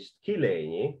pianist,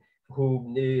 Kilényi,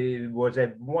 who was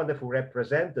a wonderful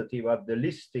representative of the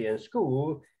Lisztian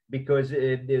school, because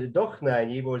the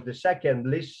Dochnányi was the second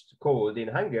Liszt code in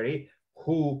Hungary,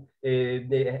 who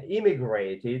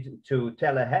immigrated to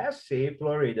Tallahassee,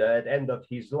 Florida at the end of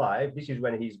his life. This is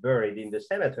when he's buried in the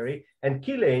cemetery. And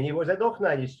Kilényi was a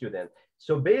Dochnányi student.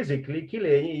 So basically,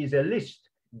 Kilényi is a Liszt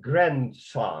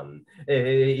grandson,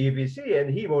 if you see,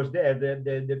 and he was there,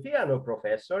 the piano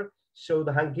professor. So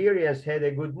the Hungarians had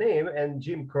a good name, and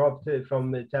Jim Croft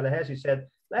from Tallahassee said,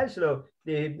 László,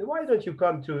 why don't you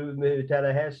come to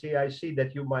Tallahassee? I see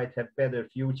that you might have better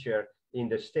future in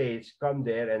the States. Come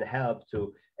there and help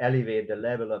to elevate the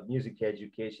level of music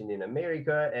education in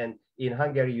America. And in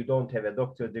Hungary, you don't have a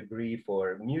doctorate degree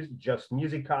for just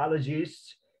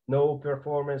musicologists, no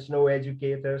performance, no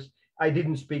educators. I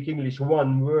didn't speak English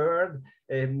one word.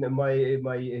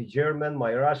 My German,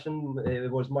 my Russian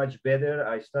was much better.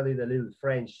 I studied a little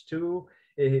French too.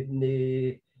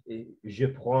 Je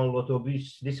prends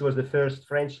l'autobus. This was the first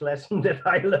French lesson that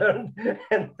I learned.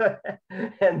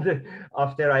 and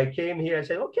after I came here, I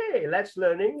said, okay, let's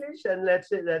learn English and let's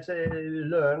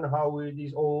learn how it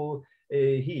is all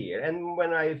here. And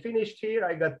when I finished here,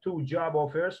 I got 2 job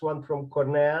offers, one from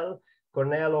Cornell.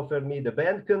 Cornell offered me the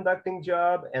band conducting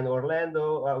job, and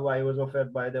Orlando, I was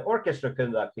offered by the orchestra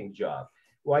conducting job.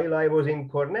 While I was in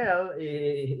Cornell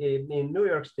in New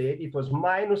York State, it was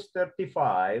minus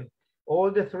 35 all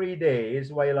the 3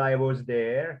 days while I was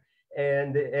there.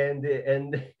 And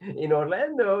in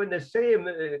Orlando, in the same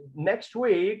next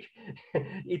week,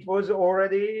 it was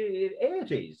already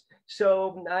 80s.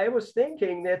 So I was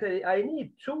thinking that I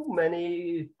need too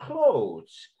many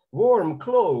clothes, warm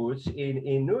clothes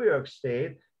in New York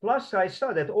State. Plus I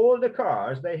saw that all the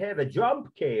cars, they have a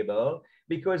jump cable,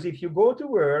 because if you go to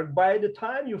work, by the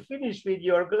time you finish with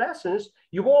your lessons,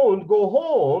 you won't go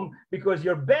home because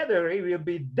your battery will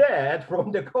be dead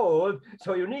from the cold.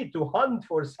 So you need to hunt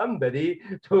for somebody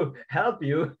to help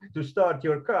you to start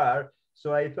your car.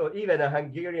 So I thought, even a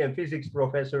Hungarian physics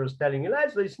professor was telling me,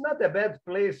 László, it's not a bad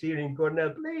place here in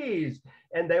Cornell, please.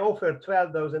 And they offered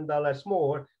 $12,000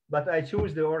 more, but I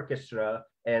chose the orchestra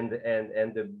and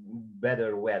the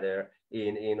better weather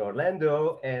in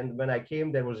Orlando. And when I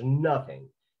came, there was nothing.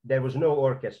 There was no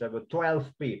orchestra, but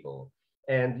 12 people.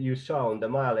 And you saw on the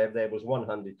Mahler, there was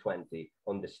 120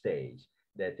 on the stage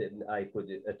that I could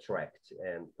attract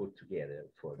and put together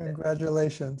for them.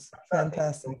 Congratulations.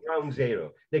 Fantastic. From ground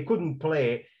zero. They couldn't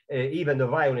play, even the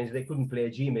violins, they couldn't play a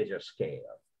G major scale.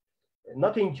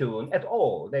 Not in tune at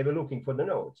all. They were looking for the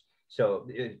notes. So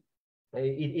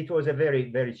it was a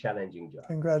very, very challenging job.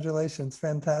 Congratulations.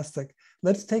 Fantastic.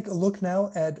 Let's take a look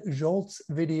now at Zsolt's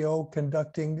video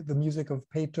conducting the music of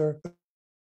Péter.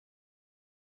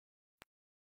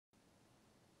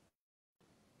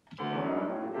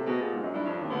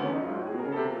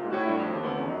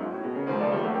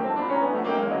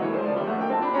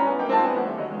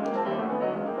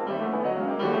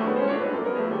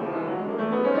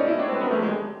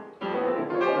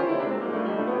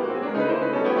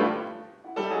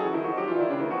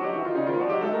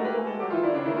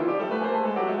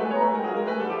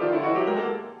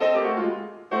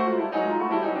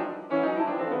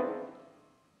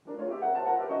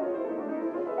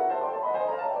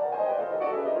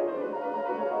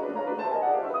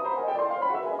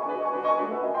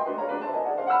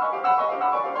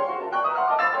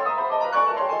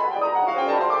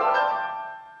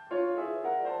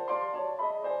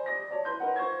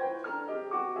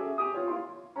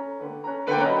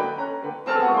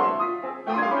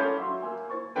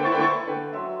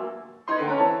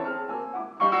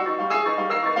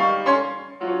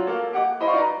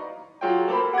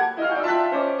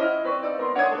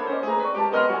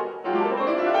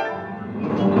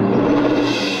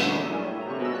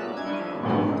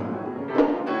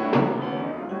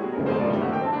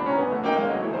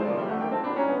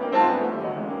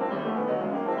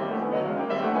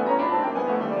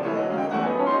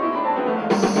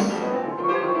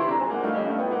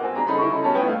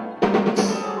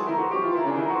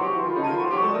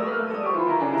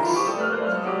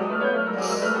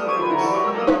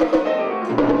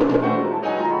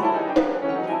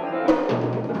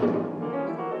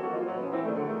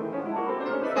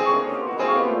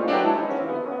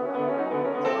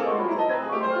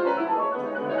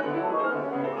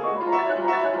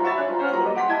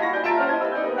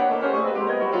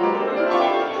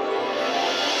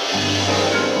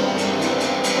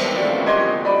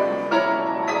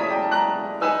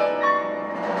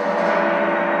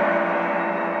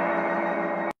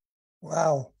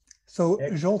 So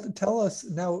Zsolt, tell us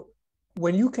now,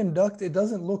 when you conduct, it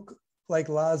doesn't look like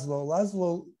László.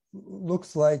 László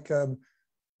looks like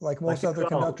most other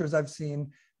conductors I've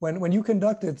seen. When you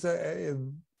conduct, it's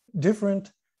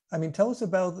different. I mean, tell us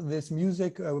about this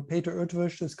music, Péter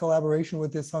Eötvös, this collaboration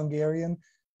with this Hungarian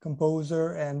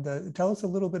composer, and tell us a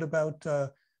little bit about,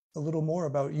 a little more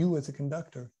about you as a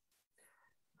conductor.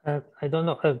 I don't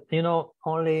know, you know,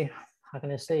 only, how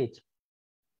can I say it?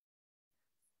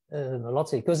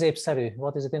 Laci, középszerű,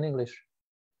 what is it in English?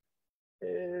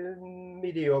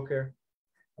 Mediocre.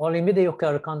 Only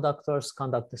mediocre conductors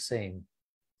conduct the same.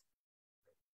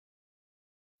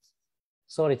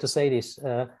 Sorry to say this.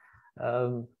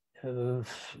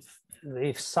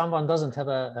 If someone doesn't have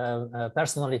a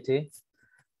personality,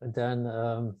 then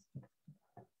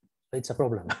it's a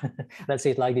problem. Let's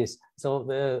say it like this.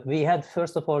 So we had,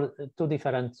 first of all, two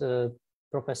different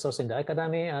professors in the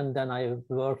academy, and then I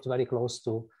worked very close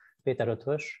to Péter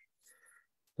Eötvös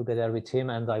together with him,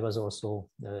 and I was also,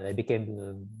 I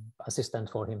became assistant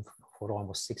for him for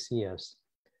almost 6 years.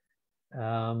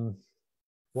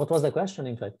 What was the question,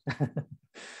 in fact?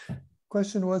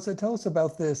 Question was, tell us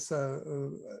about this.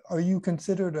 Are you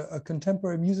considered a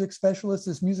contemporary music specialist?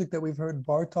 This music that we've heard,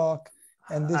 Bartók,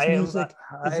 and this music,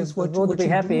 is this what would be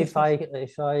happy do?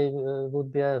 if I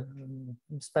would be a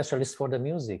specialist for the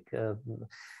music.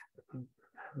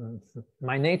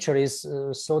 My nature is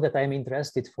so that I'm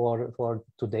interested for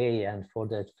today and for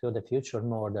the future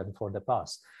more than for the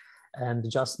past. And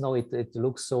just now it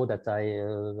looks so that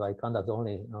I conduct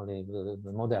only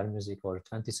the modern music or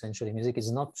 20th century music. It's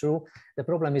not true. The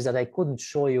problem is that I couldn't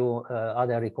show you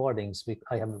other recordings.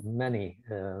 I have many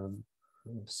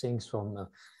things from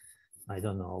I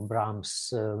don't know,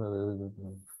 Brahms,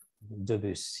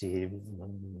 Debussy,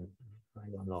 I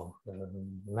don't know,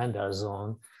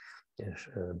 Mendelssohn.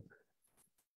 A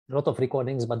lot of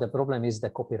recordings, but the problem is the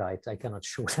copyright. I cannot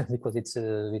show them because it's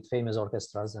with famous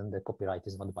orchestras and the copyright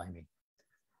is not by me.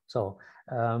 So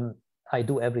I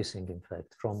do everything, in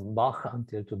fact, from Bach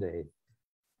until today.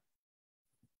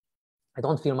 I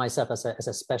don't feel myself as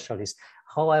a specialist.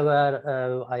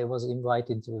 However, I was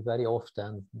invited very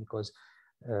often because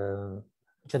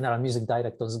general music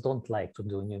directors don't like to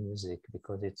do new music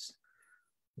because it's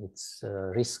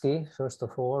risky, first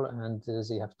of all, and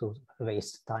they have to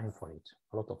waste time for it,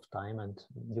 a lot of time, and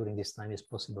during this time it's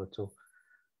possible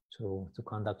to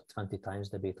conduct 20 times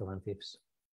the Beethoven fifths.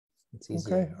 It's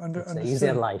easier. Okay, it's an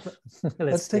easier life.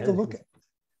 Let's take a look.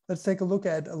 Let's take a look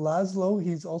at László.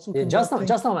 He's also just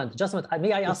a moment.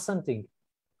 May I ask something?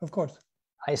 Of course.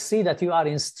 I see that you are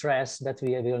in stress that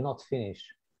we will not finish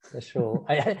the show.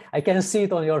 I can see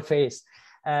it on your face.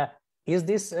 Is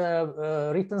this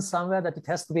written somewhere that it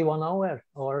has to be 1 hour?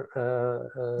 Or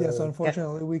yes,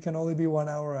 unfortunately, we can only be 1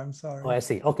 hour. I'm sorry. Oh, I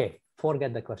see. Okay,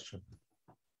 forget the question.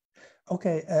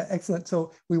 Okay, excellent.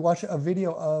 So we watch a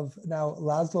video of now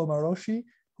László Marosi,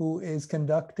 who is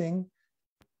conducting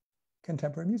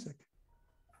contemporary music.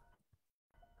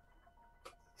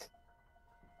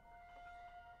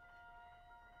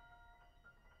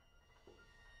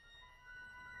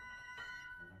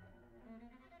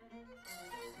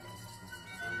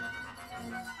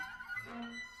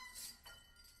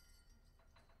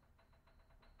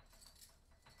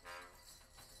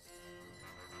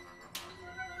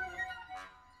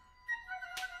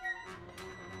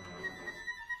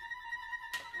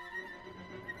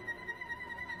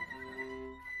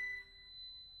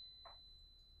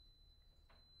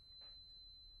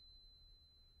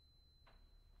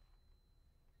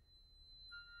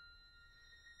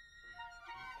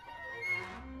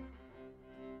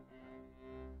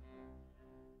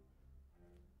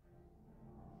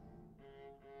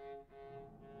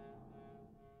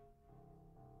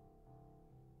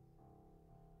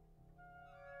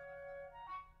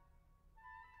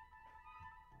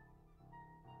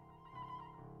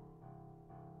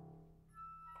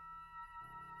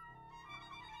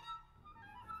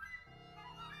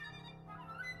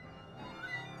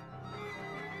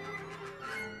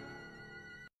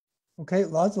 Okay,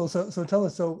 László, so tell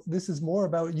us, so this is more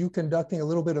about you conducting a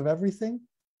little bit of everything?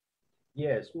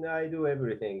 Yes, I do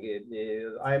everything.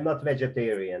 I'm not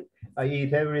vegetarian. I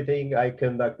eat everything, I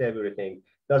conduct everything.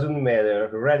 Doesn't matter,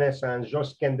 Renaissance,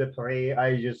 Josquin de Pré,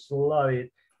 I just love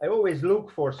it. I always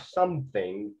look for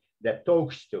something that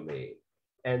talks to me.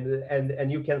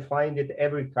 And you can find it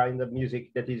every kind of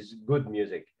music that is good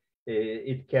music.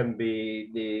 It can be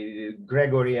the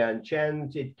Gregorian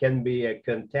chant, it can be a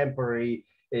contemporary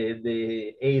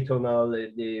the atonal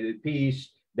the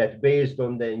piece that based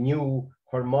on the new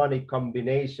harmonic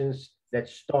combinations that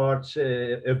starts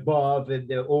above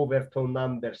the overtone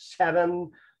number 7,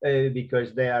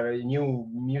 because there are new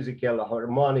musical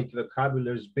harmonic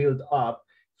vocabularies built up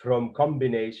from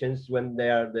combinations when they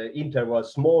are the interval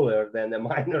smaller than a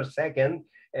minor second.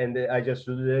 And I just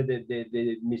read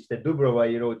Mr. Dubrova,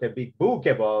 he wrote a big book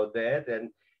about that. And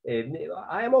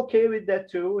I am okay with that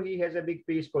too. He has a big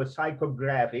piece called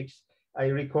Psychographics. I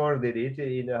recorded it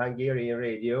in a Hungarian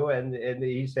radio, and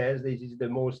he says this is the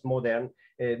most modern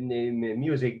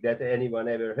music that anyone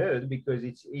ever heard, because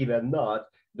it's even not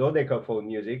dodecaphone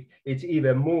music. It's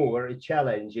even more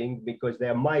challenging because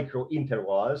there are micro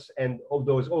intervals, and of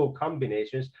those all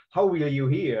combinations, how will you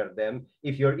hear them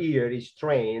if your ear is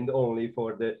trained only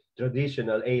for the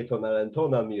traditional atonal and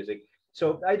tonal music?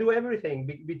 So I do everything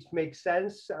which makes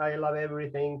sense. I love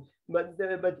everything, but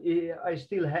I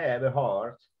still have a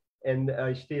heart, and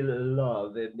I still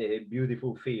love the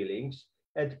beautiful feelings.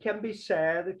 It can be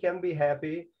sad, it can be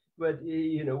happy, but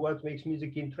you know what makes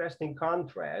music interesting?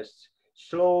 Contrasts.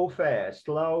 Slow, fast,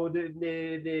 loud,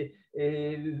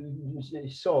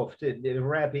 soft,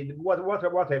 rapid,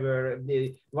 whatever,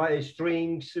 the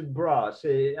strings, brass,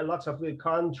 lots of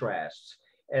contrasts,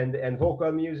 and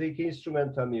vocal music,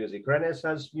 instrumental music,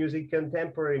 Renaissance music,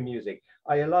 contemporary music.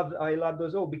 I love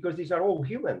those all, because these are all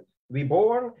human. We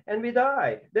born and we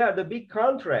die. They are the big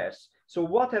contrasts. So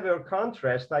whatever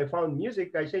contrast I found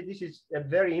music, I say this is a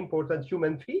very important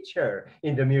human feature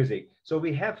in the music. So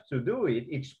we have to do it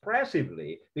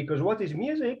expressively, because what is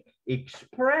music?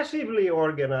 Expressively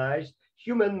organized,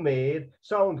 human-made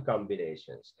sound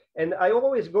combinations. And I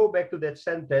always go back to that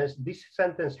sentence. This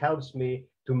sentence helps me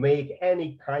to make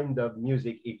any kind of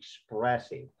music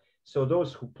expressive. So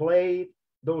those who play it,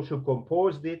 those who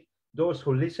composed it, those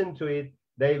who listen to it,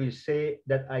 they will say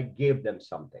that I gave them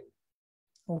something.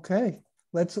 Okay,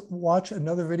 let's watch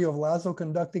another video of László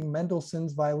conducting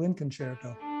Mendelssohn's Violin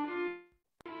Concerto.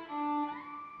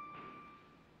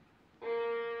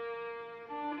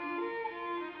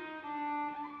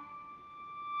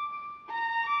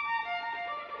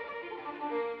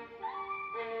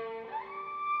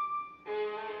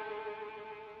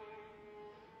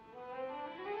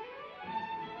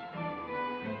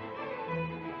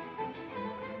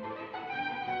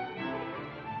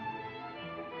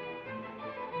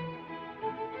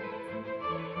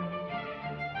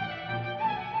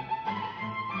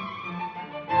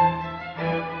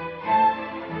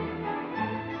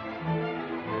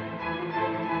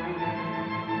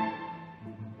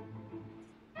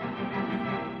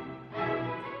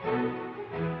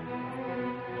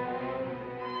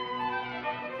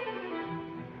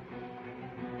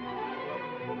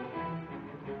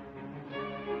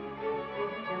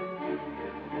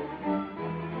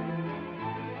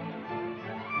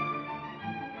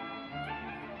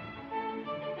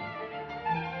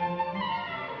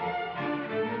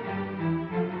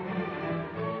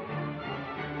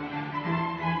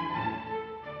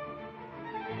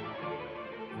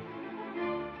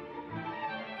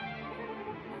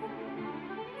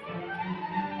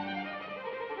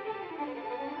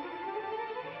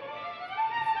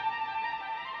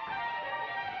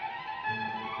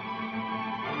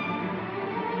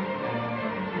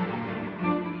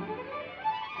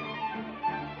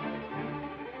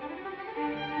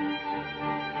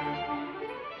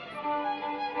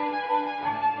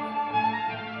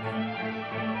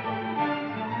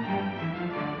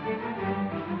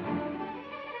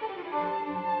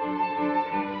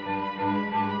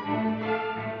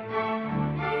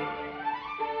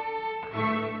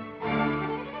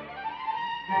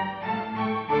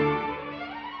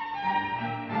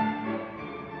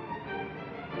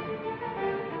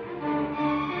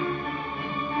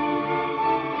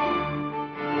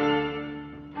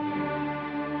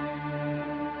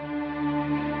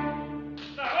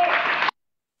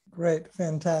 Great,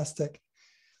 fantastic.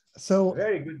 So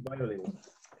very good violin.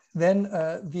 Then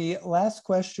the last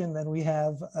question that we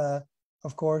have,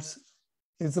 of course,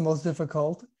 is the most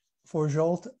difficult for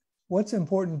Zsolt. What's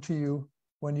important to you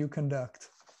when you conduct?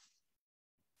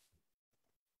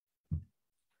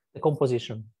 The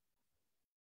composition.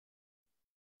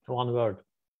 One word,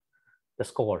 the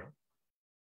score.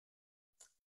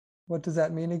 What does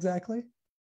that mean exactly?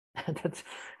 That's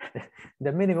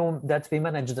the minimum that we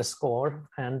manage the score,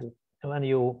 and when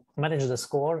you manage the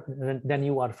score, then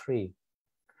you are free.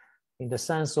 In the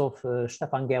sense of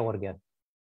Stefan George,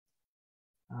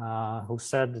 who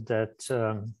said that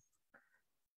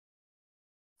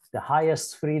the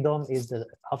highest freedom is the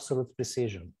absolute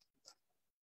precision.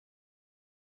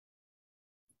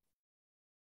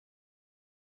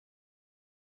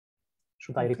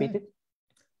 Should I repeat it?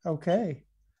 Okay.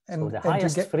 So the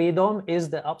highest freedom is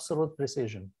the absolute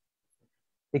precision.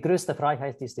 Die größte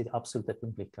Freiheit ist die absolute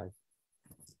Pünktlichkeit.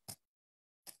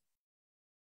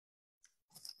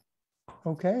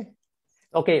 Okay.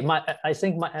 Okay, I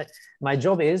think my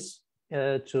job is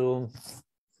to...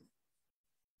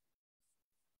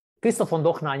 Christoph von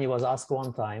Dochnányi was asked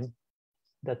one time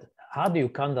that how do you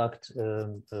conduct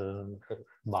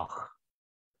Bach?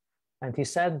 And he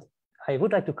said, I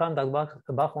would like to conduct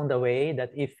Bach on the way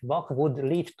that if Bach would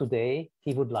leave today,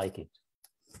 he would like it.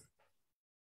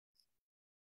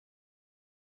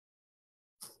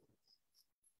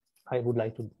 I would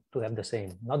like to have the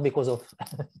same, not because of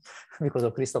because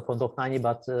of Christoph von Dochnányi,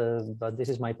 but this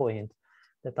is my point,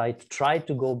 that I try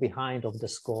to go behind of the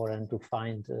score and to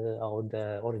find out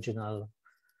the original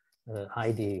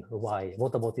idea, why,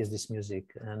 what about this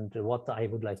music, and what I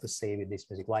would like to say with this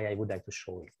music, why I would like to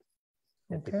show it,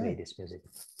 and to play this music.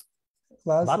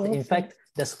 László, but in fact,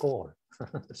 the score,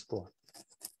 the score.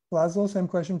 László, same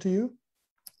question to you.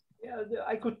 Yeah,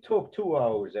 I could talk 2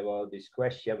 hours about this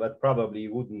question, but probably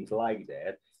wouldn't like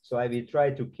that. So I will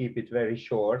try to keep it very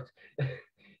short.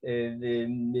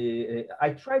 I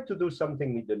try to do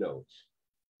something with the notes.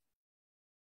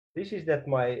 This is that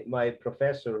my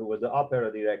professor, who was the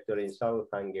opera director in South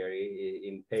Hungary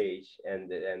in Pécs, and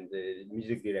the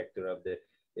music director of the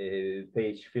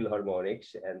Pécs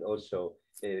Philharmonics, and also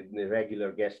the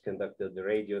regular guest conductor of the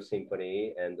Radio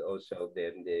Symphony, and also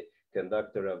the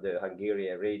conductor of the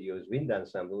Hungarian radio's wind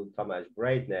ensemble, Tamás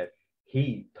Breitner.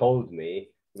 He told me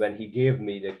when he gave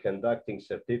me the conducting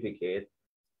certificate,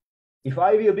 if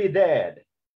I will be dead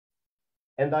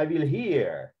and I will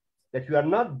hear that you are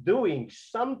not doing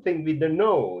something with the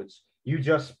notes, you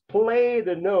just play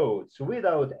the notes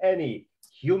without any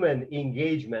human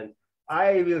engagement,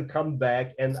 I will come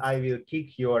back and I will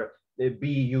kick your butt.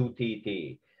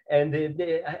 And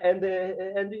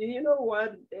you know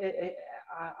what?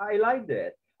 I like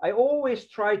that. I always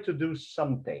try to do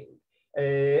something.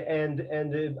 And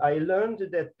I learned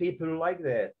that people like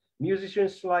that.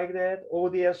 Musicians like that,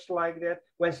 audience like that.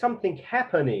 When something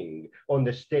happening on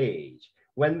the stage,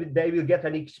 when they will get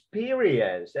an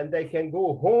experience and they can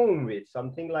go home with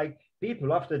something, like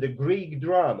people after the Greek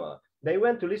drama. They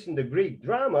went to listen to Greek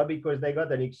drama because they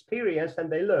got an experience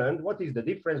and they learned what is the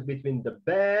difference between the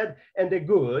bad and the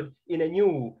good in a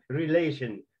new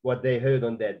relation, what they heard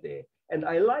on that day. And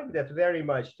I like that very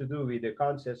much to do with the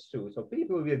concerts too. So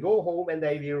people will go home and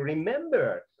they will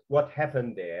remember what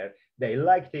happened there. They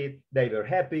liked it, they were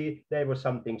happy, there was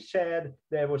something sad,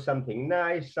 there was something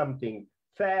nice, something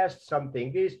fast,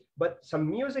 something this, but some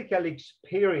musical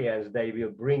experience they will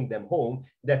bring them home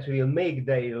that will make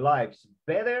their lives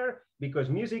better, because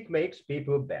music makes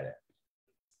people better.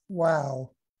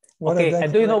 Wow. Okay,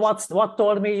 and do you know what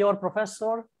told me your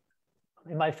professor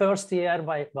in my first year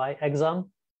by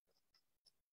exam?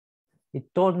 He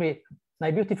told me,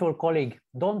 my beautiful colleague,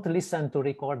 don't listen to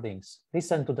recordings,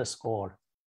 listen to the score.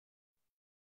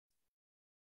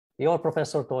 Your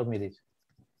professor told me this.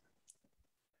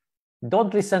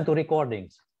 Don't listen to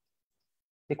recordings,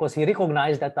 because he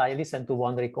recognized that I listened to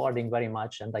one recording very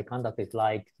much and I conducted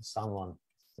like someone,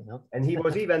 you know. And he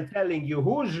was even telling you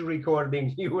whose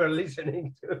recordings you were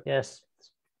listening to. Yes.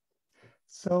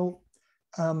 So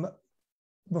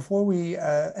before we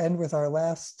end with our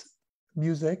last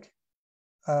music,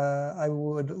 I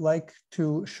would like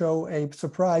to show a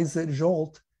surprise that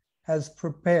Zsolt has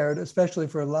prepared, especially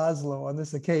for László on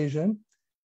this occasion,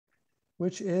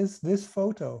 which is this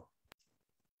photo.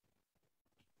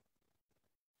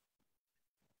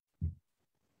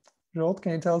 Zsolt,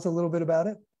 can you tell us a little bit about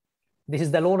it? This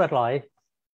is the Lorelei.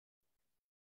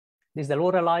 This is the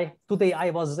Lorelei. Today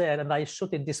I was there and I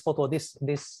shot this photo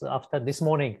after this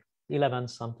morning, 11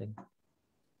 something,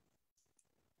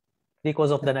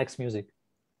 because of the next music.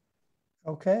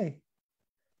 Okay.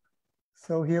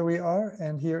 So here we are,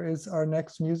 and here is our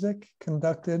next music,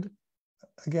 conducted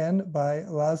again by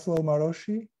László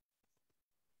Marosi.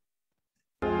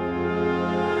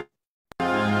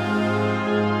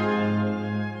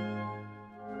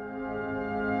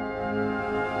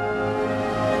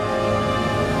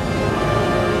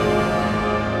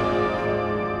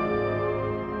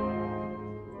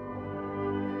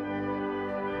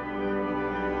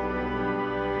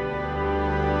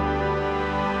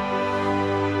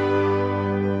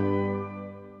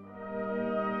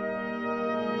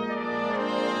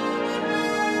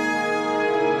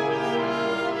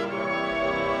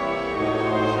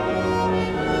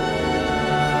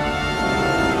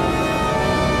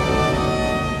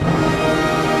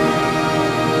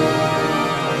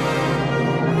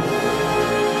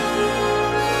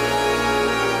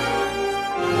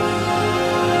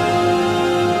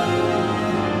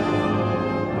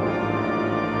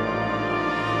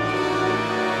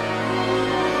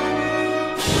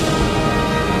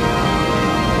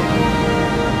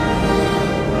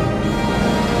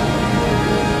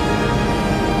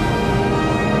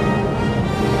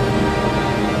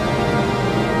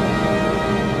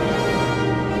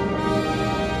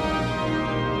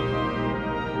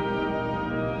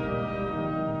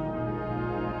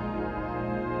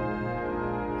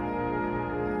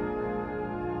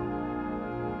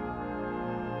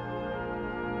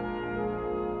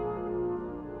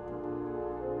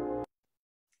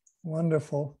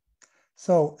 Wonderful.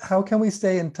 So how can we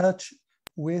stay in touch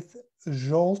with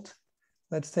Zsolt?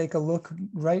 Let's take a look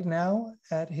right now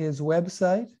at his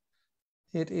website.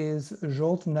 It is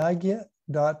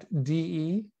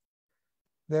zsoltnagy.de.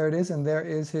 There it is, and there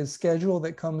is his schedule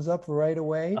that comes up right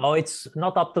away. Oh, it's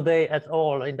not up to date at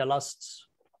all. In the last,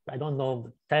 I don't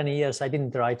know, 10 years, I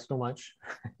didn't write too much.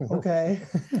 Okay.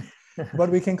 But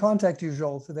we can contact you,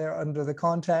 Zsolt, there under the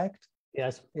contact.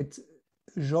 Yes. It's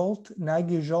Zsolt,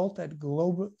 Nagy Zsolt at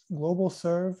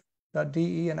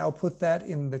globalserve.de, and I'll put that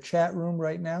in the chat room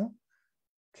right now.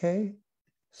 Okay,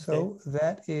 so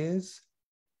that is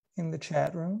in the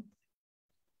chat room.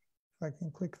 If I can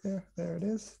click there, there it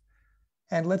is.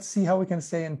 And let's see how we can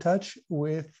stay in touch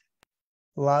with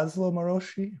László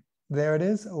Marosi. There it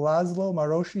is,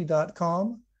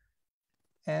 lászlómarosi.com.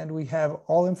 And we have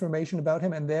all information about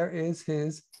him. And there is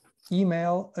his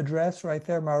email address right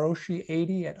there,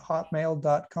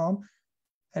 marosi80@hotmail.com.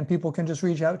 And people can just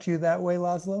reach out to you that way,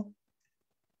 László?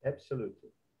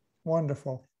 Absolutely.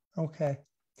 Wonderful. Okay.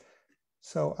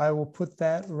 So I will put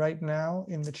that right now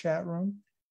in the chat room.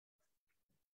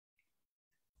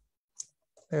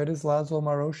 There it is,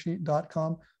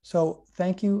 lászlómarosi.com. So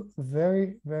thank you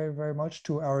very, very, very much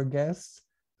to our guests,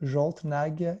 Zsolt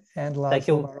Nagy and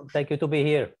László Marosi. Thank you to be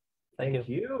here. Thank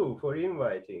you for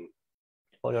inviting.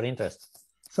 For your interest.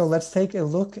 So let's take a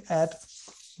look at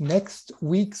next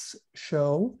week's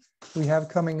show. We have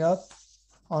coming up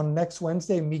on next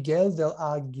Wednesday, Miguel del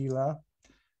Aguila,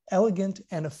 Elegant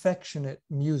and Affectionate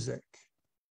Music.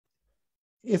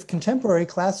 If contemporary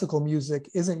classical music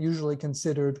isn't usually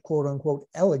considered, quote unquote,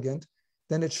 elegant,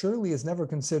 then it surely is never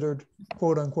considered,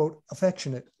 quote unquote,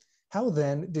 affectionate. How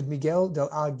then did Miguel del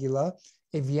Aguila,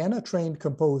 a Vienna-trained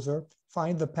composer,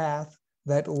 find the path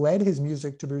that led his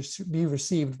music to be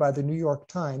received by the New York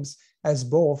Times as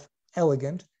both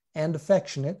elegant and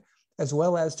affectionate, as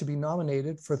well as to be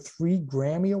nominated for 3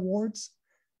 Grammy Awards?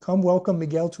 Come welcome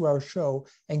Miguel to our show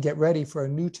and get ready for a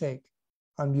new take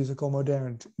on musical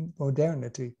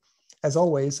modernity. As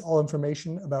always, all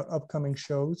information about upcoming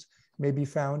shows may be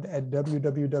found at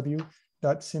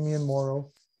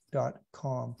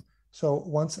www.simeonmoro.com. So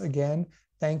once again,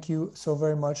 thank you so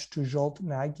very much to Zsolt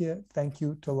Nagy. Thank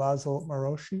you to László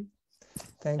Marosi.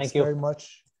 Thank you very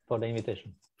much for the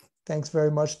invitation. Thanks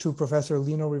very much to Professor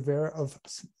Lino Rivera of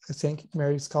St.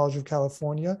 Mary's College of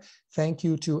California. Thank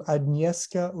you to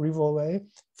Agnieszka Rivole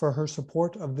for her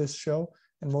support of this show.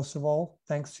 And most of all,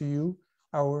 thanks to you,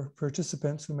 our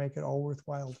participants who make it all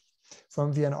worthwhile.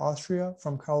 From Vienna, Austria,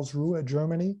 from Karlsruhe,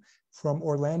 Germany, from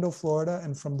Orlando, Florida,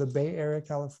 and from the Bay Area,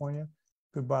 California,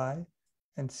 goodbye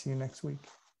and see you next week.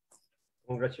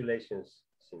 Congratulations,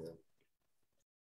 Simon.